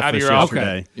 did in I? Office yesterday.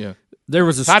 Okay. Yeah. There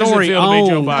was a story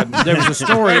on. There was a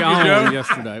story on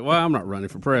yesterday. Well, I'm not running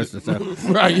for president.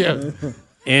 So. Right. Yeah.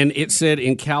 And it said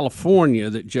in California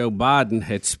that Joe Biden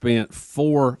had spent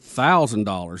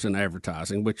 $4,000 in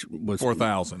advertising, which was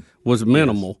 $4,000 was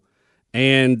minimal,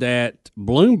 and that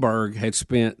Bloomberg had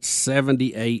spent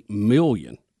 $78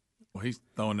 million. Well, he's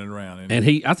throwing it around,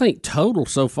 and I think total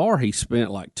so far he spent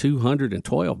like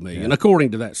 $212 million,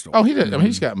 according to that story. Oh, he did. I mean,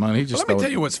 he's got money. Let me tell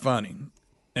you what's funny,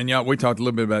 and we talked a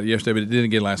little bit about it yesterday, but it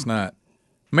didn't get last night.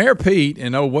 Mayor Pete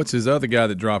and what's his other guy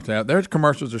that dropped out? Their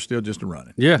commercials are still just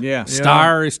running. Yeah.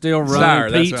 Steyer is still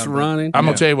running. Pete's running. I'm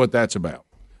gonna tell you what that's about.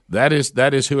 That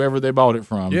is whoever they bought it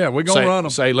from. Yeah, we're gonna run them.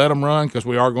 Say let them run because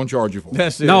we are going to charge you for it.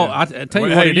 That's it. No, I tell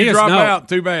you what it is. Drop out,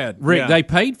 too bad. Rick, they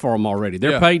paid for them already.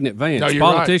 They're paid in advance. No,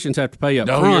 Politicians have to pay up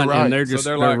front, and they're just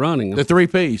they're running them. The 3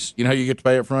 Ps. You know how you get to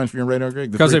pay up front if you're in Radar Gig?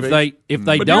 Because if they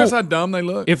but don't, how dumb they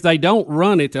look. If they don't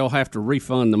run it, they'll have to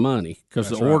refund the money because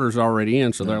the order's already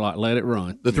in. So they're like, let it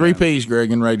run. The 3 Ps, Greg,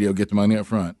 in radio get the money up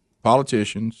front: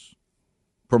 politicians,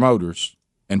 promoters,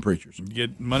 and preachers. You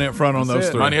get money up front on those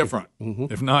three. Money up front. Mm-hmm.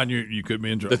 If not, you could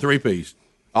be in trouble. The 3 Ps.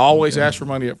 Always ask for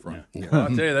money up front. Yeah.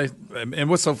 I'll tell you, and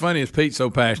what's so funny is Pete's so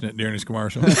passionate during his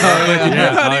commercial. You're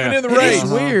not even in the race.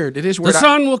 It's weird. It is weird. The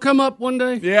sun will come up one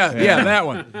day. Yeah, that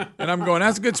one. And I'm going,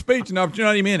 that's a good speech, and you're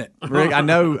not even in it. Rick, I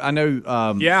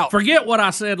know. Forget what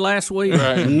I said last week.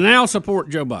 Right. Now support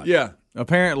Joe Biden. Yeah.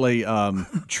 Apparently,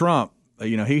 Trump.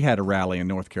 He had a rally in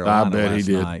North Carolina. I bet last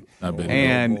he did. night. I bet.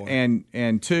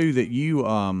 And two, that you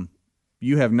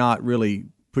have not really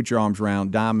put your arms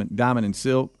around Diamond and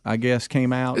Silk, I guess,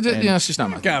 came out. It's just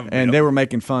not my kind of and deal. they were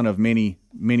making fun of Mini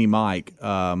Mike.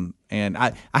 And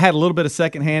I had a little bit of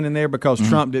second hand in there because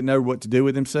Trump didn't know what to do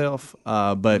with himself.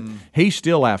 But he's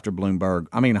still after Bloomberg.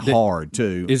 I mean, hard,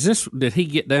 too. Did he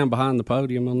get down behind the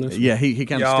podium on this? Yeah, he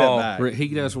kind of stepped back. He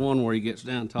does one where he gets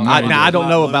down talking. I don't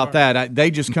know about that. They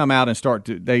just come out and start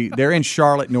to. They're in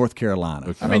Charlotte, North Carolina.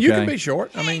 Okay. I mean, you can be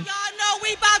short. I mean, y'all know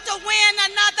we about to win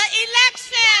another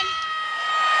election.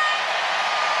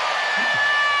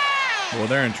 Well,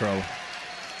 they're in trouble.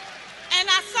 And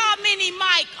I saw Minnie Mini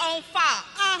Mike on Fox.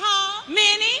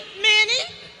 Mini.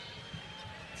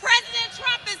 President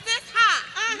Trump is this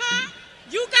high.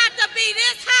 You got to be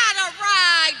this high to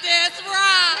ride this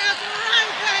ride.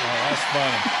 That's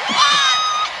right,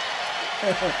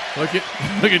 baby.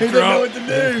 Look at He Trump. didn't know what to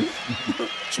do.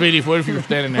 Speedy, what if you were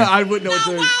standing there? I wouldn't know what to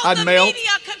do. While I'd the melt.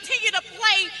 media continue to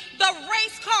play the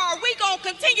race card, we gonna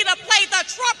continue to play the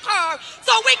Trump card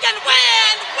so we can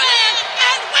win,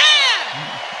 and win.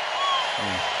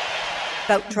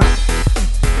 Vote Trump.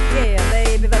 Yeah,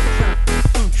 baby, vote Trump.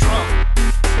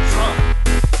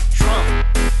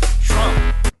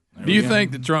 Do you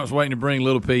think that Trump's waiting to bring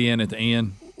Little P in at the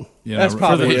end? You That's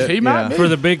probably it. He might be. For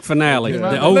the big finale,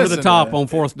 the over Listen, the top on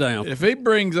fourth down. If he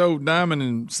brings old Diamond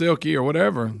and Silky or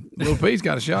whatever, Little P's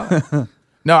got a shot.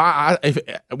 No,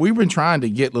 we've been trying to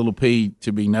get Little P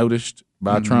to be noticed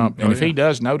by Trump, and if he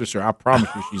does notice her, I promise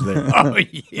you she's there. Oh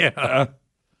yeah.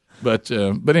 But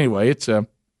anyway, it's and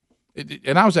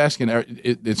I was asking,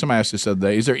 somebody asked this the other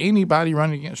day, is there anybody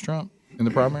running against Trump in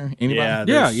the primary?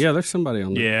 Anybody? Yeah, there's somebody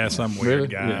on there. Yeah, some weird Really?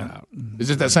 guy. Yeah. Is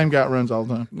it that same guy that runs all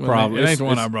the time? Probably. It ain't the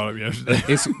one I brought up yesterday.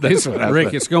 It's what I Rick,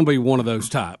 thought. it's going to be one of those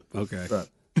type. Okay. Right.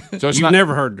 So it's You've not,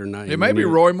 never heard their name. It may be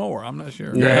Roy Moore. I'm not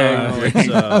sure. It's,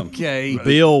 Okay.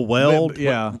 Bill Weld.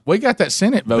 Yeah. we got that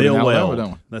Senate vote in Bill Alabama, Weld.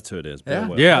 don't we? That's who it is. Yeah. Bill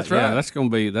Weld. Yeah, That's right.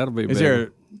 that'll be Is big.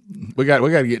 there? We got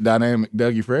to get dynamic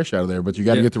Dougie Fresh out of there, but you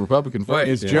got to get the Republican first. Wait,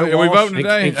 Is yeah. Joe Are we Walsh- voting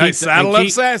today? and Hey, keep- saddle and up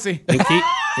keep- Sassy.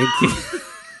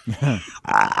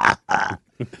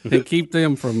 And keep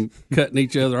them from cutting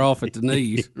each other off at the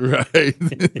knees. Right.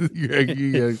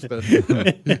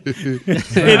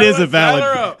 It is a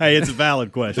valid. Hey, it's a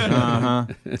valid question.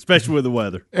 Especially with the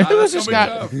weather. And who was That's this gonna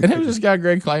guy? be tough. And who was this guy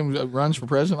Greg claims runs for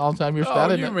president all the time? You're Oh,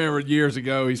 starting you remember years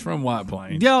ago? He's from White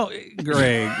Plains. Yo,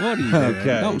 Greg, what are you doing?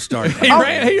 Okay. Don't start. He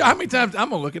ran. How many times? I'm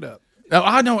gonna look it up. Oh,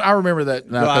 I know. I remember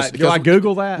that. No, Do I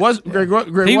Google that? Was Greg?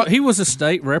 Greg He was a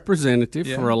state representative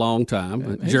for a long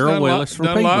time. He's Gerald done Willis from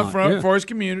done a lot Piedmont. for his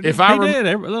community. If I He did.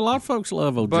 A lot of folks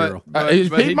love old But- Gerald. is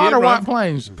but he Piedmont did or run- White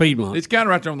Plains? Piedmont. It's kind of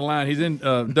right there on the line. He's in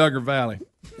Duggar Valley,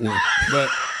 Yeah.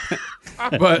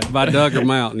 but By Duggar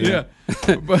Mountain. yeah,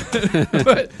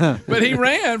 but he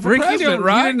ran for Rick, president, you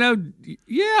right? didn't know?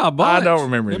 Yeah, a bunch. I don't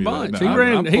remember A any of that, bunch. no. He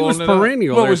ran. I'm He was pulling it up.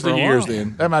 perennial. What there was for the a years while.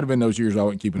 then? That might have been those years I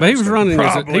wasn't keeping. But he up was with running.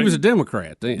 Probably. He was a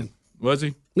Democrat then. Was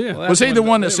he? Yeah. Well, Was he that's the when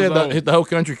one that it said was that the whole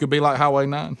country could be like Highway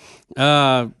 9?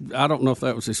 I don't know if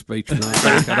that was his speech or not.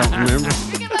 Rick. I don't remember.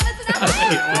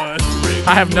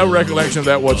 I have no recollection of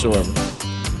that whatsoever.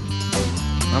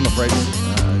 I'm afraid.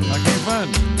 I can't find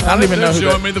it. I don't even know who They're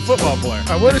showing that- me the football player.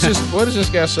 What does this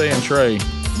guy say in Trey?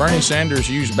 Bernie Sanders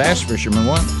used bass fishermen.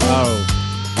 What?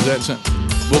 Oh, is that something?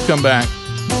 We'll come back.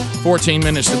 14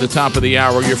 minutes to the top of the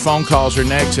hour. Your phone calls are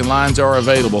next and lines are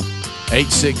available.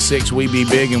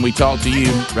 866-WE-BE-BIG, and we talk to you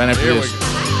right after Here we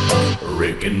this. go.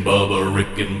 Rick and Bubba,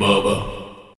 Rick and Bubba.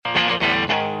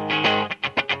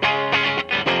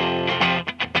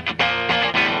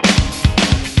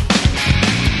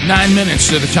 9 minutes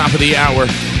to the top of the hour.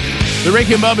 The Rick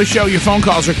and Bubba Show. Your phone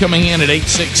calls are coming in at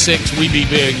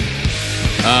 866-WE-BE-BIG.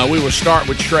 We will start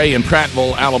with Trey in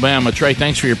Prattville, Alabama. Trey,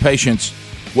 thanks for your patience.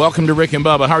 Welcome to Rick and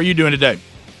Bubba. How are you doing today?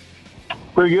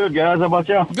 Pretty good, guys. How about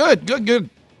y'all? Good. Good.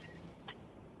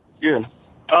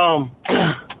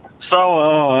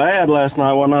 Saw an ad last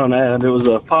night. Well, not an ad. It was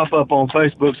a pop-up on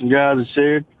Facebook. Some guys had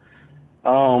shared.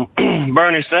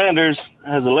 Bernie Sanders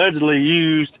has allegedly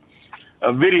used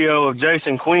a video of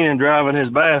Jason Quinn driving his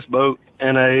bass boat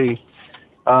in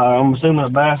I'm assuming a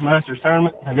Bass Masters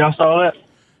tournament. Have y'all saw that?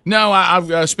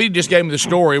 No, Speedy just gave me the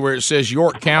story where it says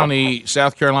York County,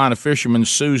 South Carolina fisherman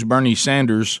sues Bernie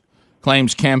Sanders,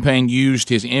 claims campaign used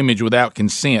his image without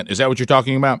consent. Is that what you're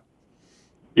talking about?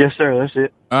 Yes, sir. That's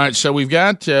it. All right, so we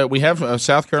have a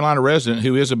South Carolina resident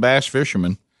who is a bass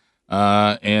fisherman,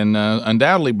 and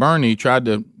undoubtedly Bernie tried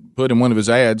to put in one of his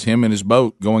ads him and his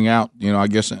boat going out. I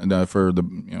guess for the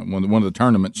one of the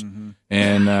tournaments,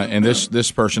 and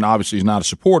this person obviously is not a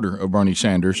supporter of Bernie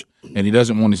Sanders, and he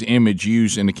doesn't want his image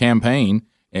used in the campaign,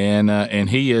 and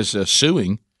he is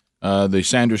suing the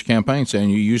Sanders campaign, saying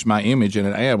you used my image in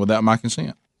an ad without my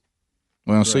consent.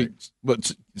 Well, right.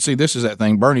 see, this is that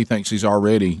thing. Bernie thinks he's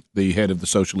already the head of the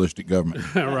socialistic government,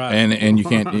 Right. And you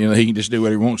can't, he can just do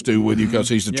what he wants to with you because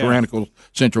he's the tyrannical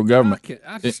central government.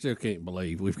 I still can't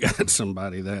believe we've got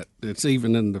somebody that's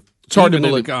even in the It's hard to even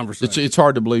in the believe. conversation. It's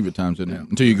hard to believe at times, isn't it?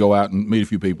 Until you go out and meet a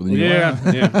few people. Then you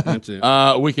That's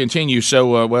it. we continue.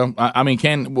 So,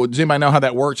 does anybody know how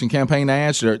that works in campaign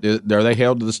ads? Are they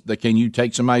held to this? Can you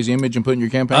take somebody's image and put in your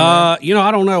campaign ad?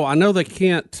 I don't know. I know they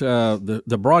can't.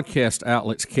 The broadcast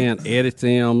outlets can't edit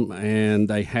them, and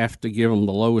they have to give them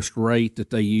the lowest rate that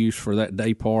they use for that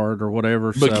day part or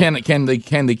whatever. But can the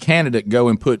candidate go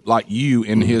and put like you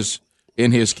in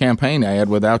his campaign ad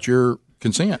without your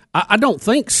consent? I don't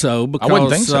think so, because I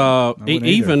wouldn't think so.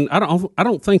 I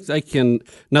don't think they can.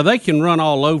 Now they can run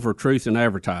all over truth in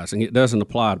advertising. It doesn't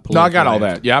apply to political. No, I got all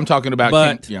ads. that. Yeah, I'm talking about.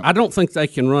 But I don't think they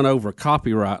can run over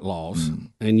copyright laws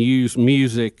and use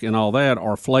music and all that,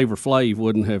 or Flavor Flav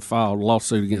wouldn't have filed a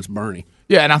lawsuit against Bernie.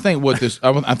 Yeah, and I think what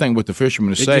the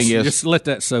fisherman is saying is just let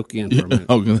that soak in for a minute.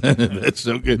 Oh, that's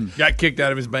so good. Got kicked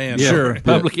out of his band. Yeah. Sure,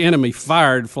 Public Enemy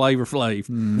fired Flavor Flav.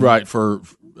 Right for.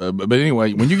 But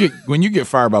anyway, when you get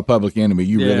fired by Public Enemy,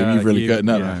 you've really cutting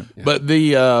up.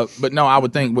 Yeah. But no, I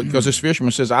would think because this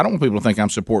fisherman says I don't want people to think I'm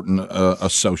supporting a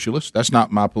socialist. That's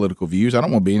not my political views. I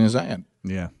don't want to be in his ad.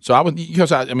 Yeah. So I would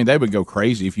they would go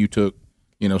crazy if you took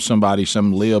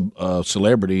some lib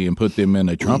celebrity and put them in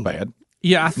a Trump ad.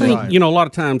 Yeah, I think a lot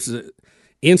of times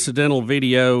incidental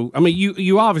video. I mean,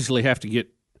 you obviously have to get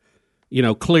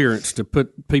clearance to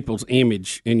put people's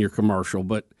image in your commercial,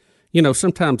 but.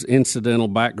 Sometimes incidental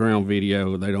background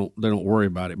video, they don't worry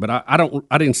about it. But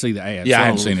I didn't see the ad. Yeah, so I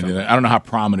haven't seen it. I don't know how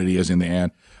prominent he is in the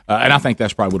ad, and I think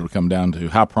that's probably what it'll come down to.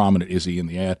 How prominent is he in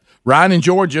the ad? Ryan in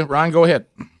Georgia. Ryan, go ahead.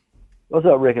 What's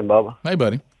up, Rick and Bubba? Hey,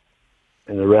 buddy.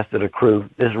 And the rest of the crew.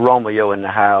 This is Romeo in the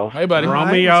house. Hey, buddy.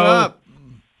 Romeo. What's up?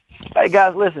 Hey,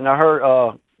 guys, listen. I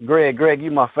heard Greg,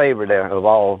 you my favorite there of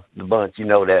all the bunch. You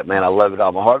know that, man. I love it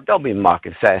all my heart. Don't be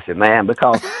mocking Sassy, man,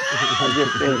 because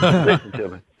listen to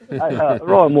me.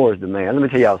 Roy Moore is the man. Let me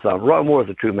tell y'all something. Roy Moore is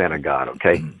a true man of God,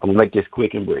 okay? I'm going to make this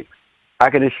quick and brief. I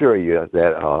can assure you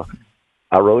that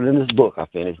I wrote in this book I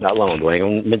finished not long ago. I ain't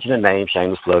going to mention the name,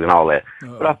 shameless plug, and all that.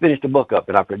 But I finished the book up,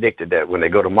 and I predicted that when they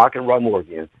go to market Roy Moore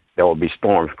again, there will be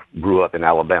storms grew up in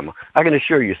Alabama. I can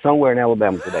assure you, somewhere in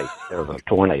Alabama today, there's a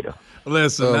tornado.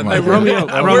 Listen, Romeo,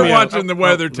 we're watching the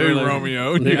weather too, really?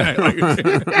 Romeo. Yeah.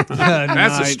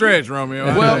 That's a stretch, Romeo.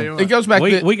 Well, it goes back.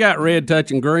 We got red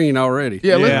touching green already.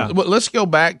 Yeah. Let's go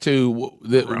back to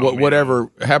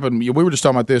whatever happened. We were just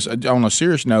talking about this on a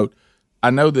serious note. I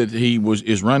know that he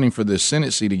is running for the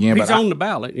Senate seat again. He's on the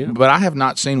ballot, yeah. But I have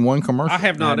not seen one commercial. I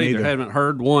have not either. I haven't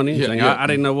heard anything. Yeah. I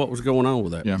didn't know what was going on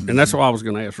with that. Yeah. And that's why I was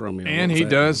going to ask Romeo. And he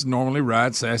does normally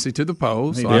ride Sassy to the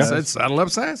polls. So I said, saddle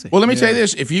up Sassy. Well, let me tell you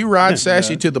this. If you ride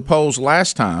Sassy to the polls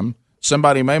last time,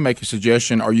 somebody may make a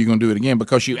suggestion, are you going to do it again?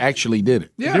 Because you actually did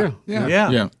it.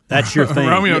 Yeah. That's your thing.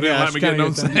 Romeo didn't let me get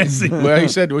on Sassy. Well, he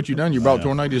said what you done. You brought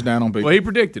tornadoes down on people. Well, he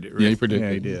predicted it. Right? Yeah, he predicted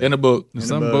it. He did. In a book. In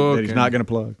some book that he's not going to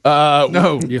plug.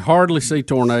 No. You hardly see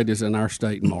tornadoes in our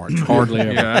state in March. Hardly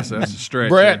ever. Yeah, that's a stretch.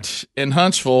 Brett in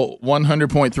Huntsville,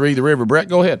 100.3 The River. Brett,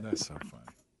 go ahead. That's so funny.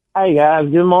 Hey, guys.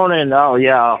 Good morning. Oh,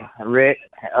 y'all. Rick,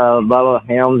 Bubba,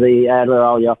 Helmsy, Adler,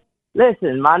 all y'all.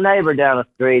 Listen, my neighbor down the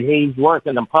street, he's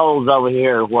working the polls over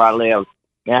here where I live.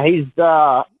 Now,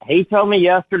 he told me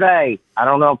yesterday, I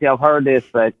don't know if y'all heard this,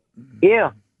 but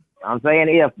if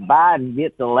Biden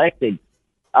gets elected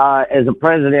as a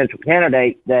presidential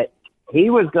candidate, that he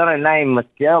was going to name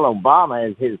Michelle Obama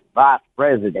as his vice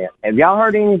president. Have y'all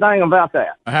heard anything about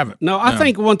that? I haven't. No, I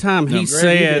think one time he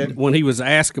said when he was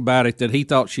asked about it that he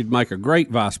thought she'd make a great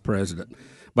vice president.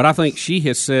 But I think she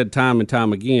has said time and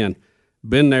time again,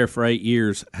 been there for 8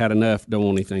 years, had enough, don't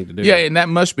want anything to do. Yeah, and that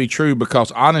must be true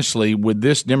because, honestly, with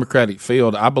this Democratic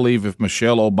field, I believe if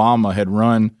Michelle Obama had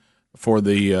run for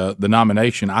the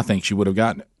nomination, I think she would have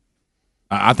gotten it.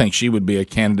 I think she would be a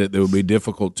candidate that would be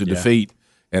difficult to defeat.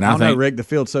 And I think, Rick, the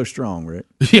field's so strong, Rick.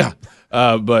 Yeah,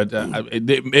 but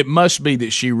it must be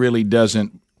that she really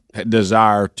doesn't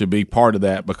desire to be part of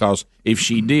that because if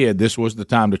she did, this was the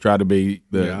time to try to be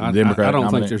the Democratic I don't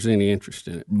nominee. think there's any interest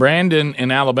in it. Brandon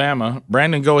in Alabama.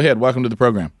 Brandon, go ahead. Welcome to the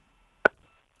program.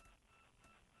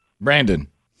 Brandon.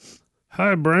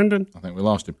 Hi, Brandon. I think we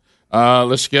lost him.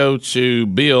 Let's go to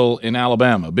Bill in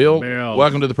Alabama. Bill,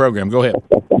 welcome to the program. Go ahead.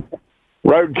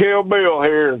 Roadkill Bill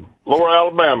here in Lower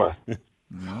Alabama.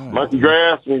 Monkey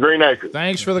grass and Green Acres.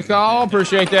 Thanks for the call.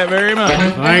 Appreciate that very much.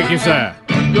 Thank you, sir.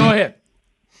 Go ahead.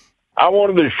 I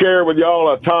wanted to share with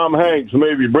y'all a Tom Hanks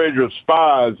movie, Bridge of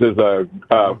Spies. Is a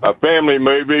family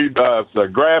movie. It's a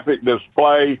graphic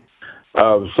display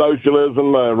of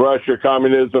socialism, Russia,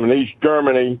 communism, and East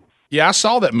Germany. Yeah, I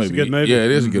saw that movie. It's a good movie. Yeah,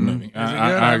 it is a good movie.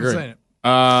 I agree.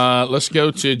 Let's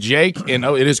go to Jake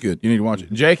it is good. You need to watch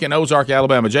it. Jake in Ozark,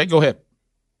 Alabama. Jake, go ahead.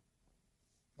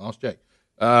 Lost Jake.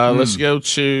 Let's go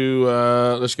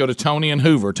to Tony and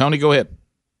Hoover. Tony, go ahead.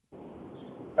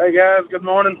 Hey guys, good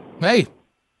morning. Hey.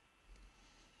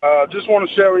 Just want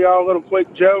to share with y'all a little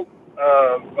quick joke.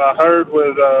 I heard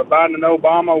with Biden and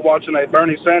Obama watching a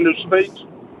Bernie Sanders speech.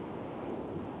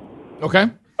 Okay.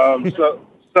 So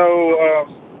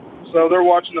they're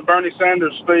watching the Bernie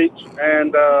Sanders speech,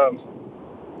 and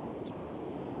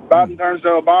Biden turns to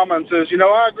Obama and says,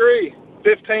 I agree.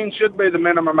 15 should be the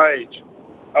minimum age.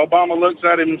 Obama looks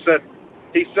at him and said,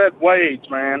 he said wage,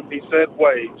 man. He said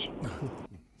wage.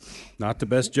 Not the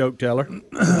best joke teller.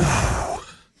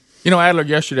 Adler,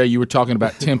 yesterday you were talking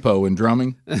about tempo and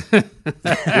drumming.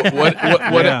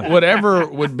 Whatever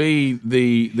would be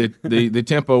the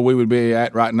tempo we would be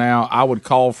at right now, I would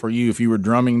call for you if you were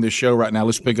drumming this show right now.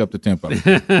 Let's pick up the tempo.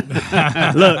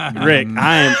 Look, Rick,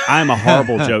 I'm a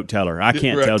horrible joke teller. I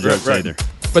can't tell jokes either.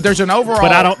 But there's an overall.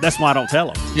 But I don't. That's why I don't tell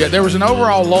them. Yeah, there was an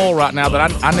overall lull right now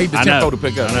that I need the tempo to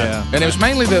pick up. And it was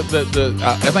mainly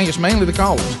I think it's mainly the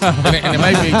callers, and it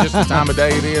may be just the time of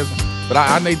day it is. But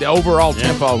I need the overall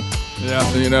tempo. Yeah.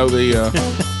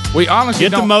 We honestly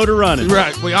get the motor running.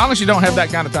 Right. We honestly don't have that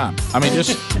kind of time. I mean,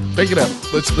 just pick it up.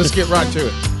 Let's get right to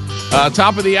it.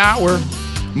 Top of the hour.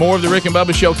 More of the Rick and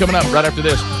Bubba Show coming up right after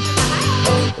this.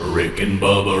 Rick and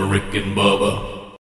Bubba, Rick and Bubba.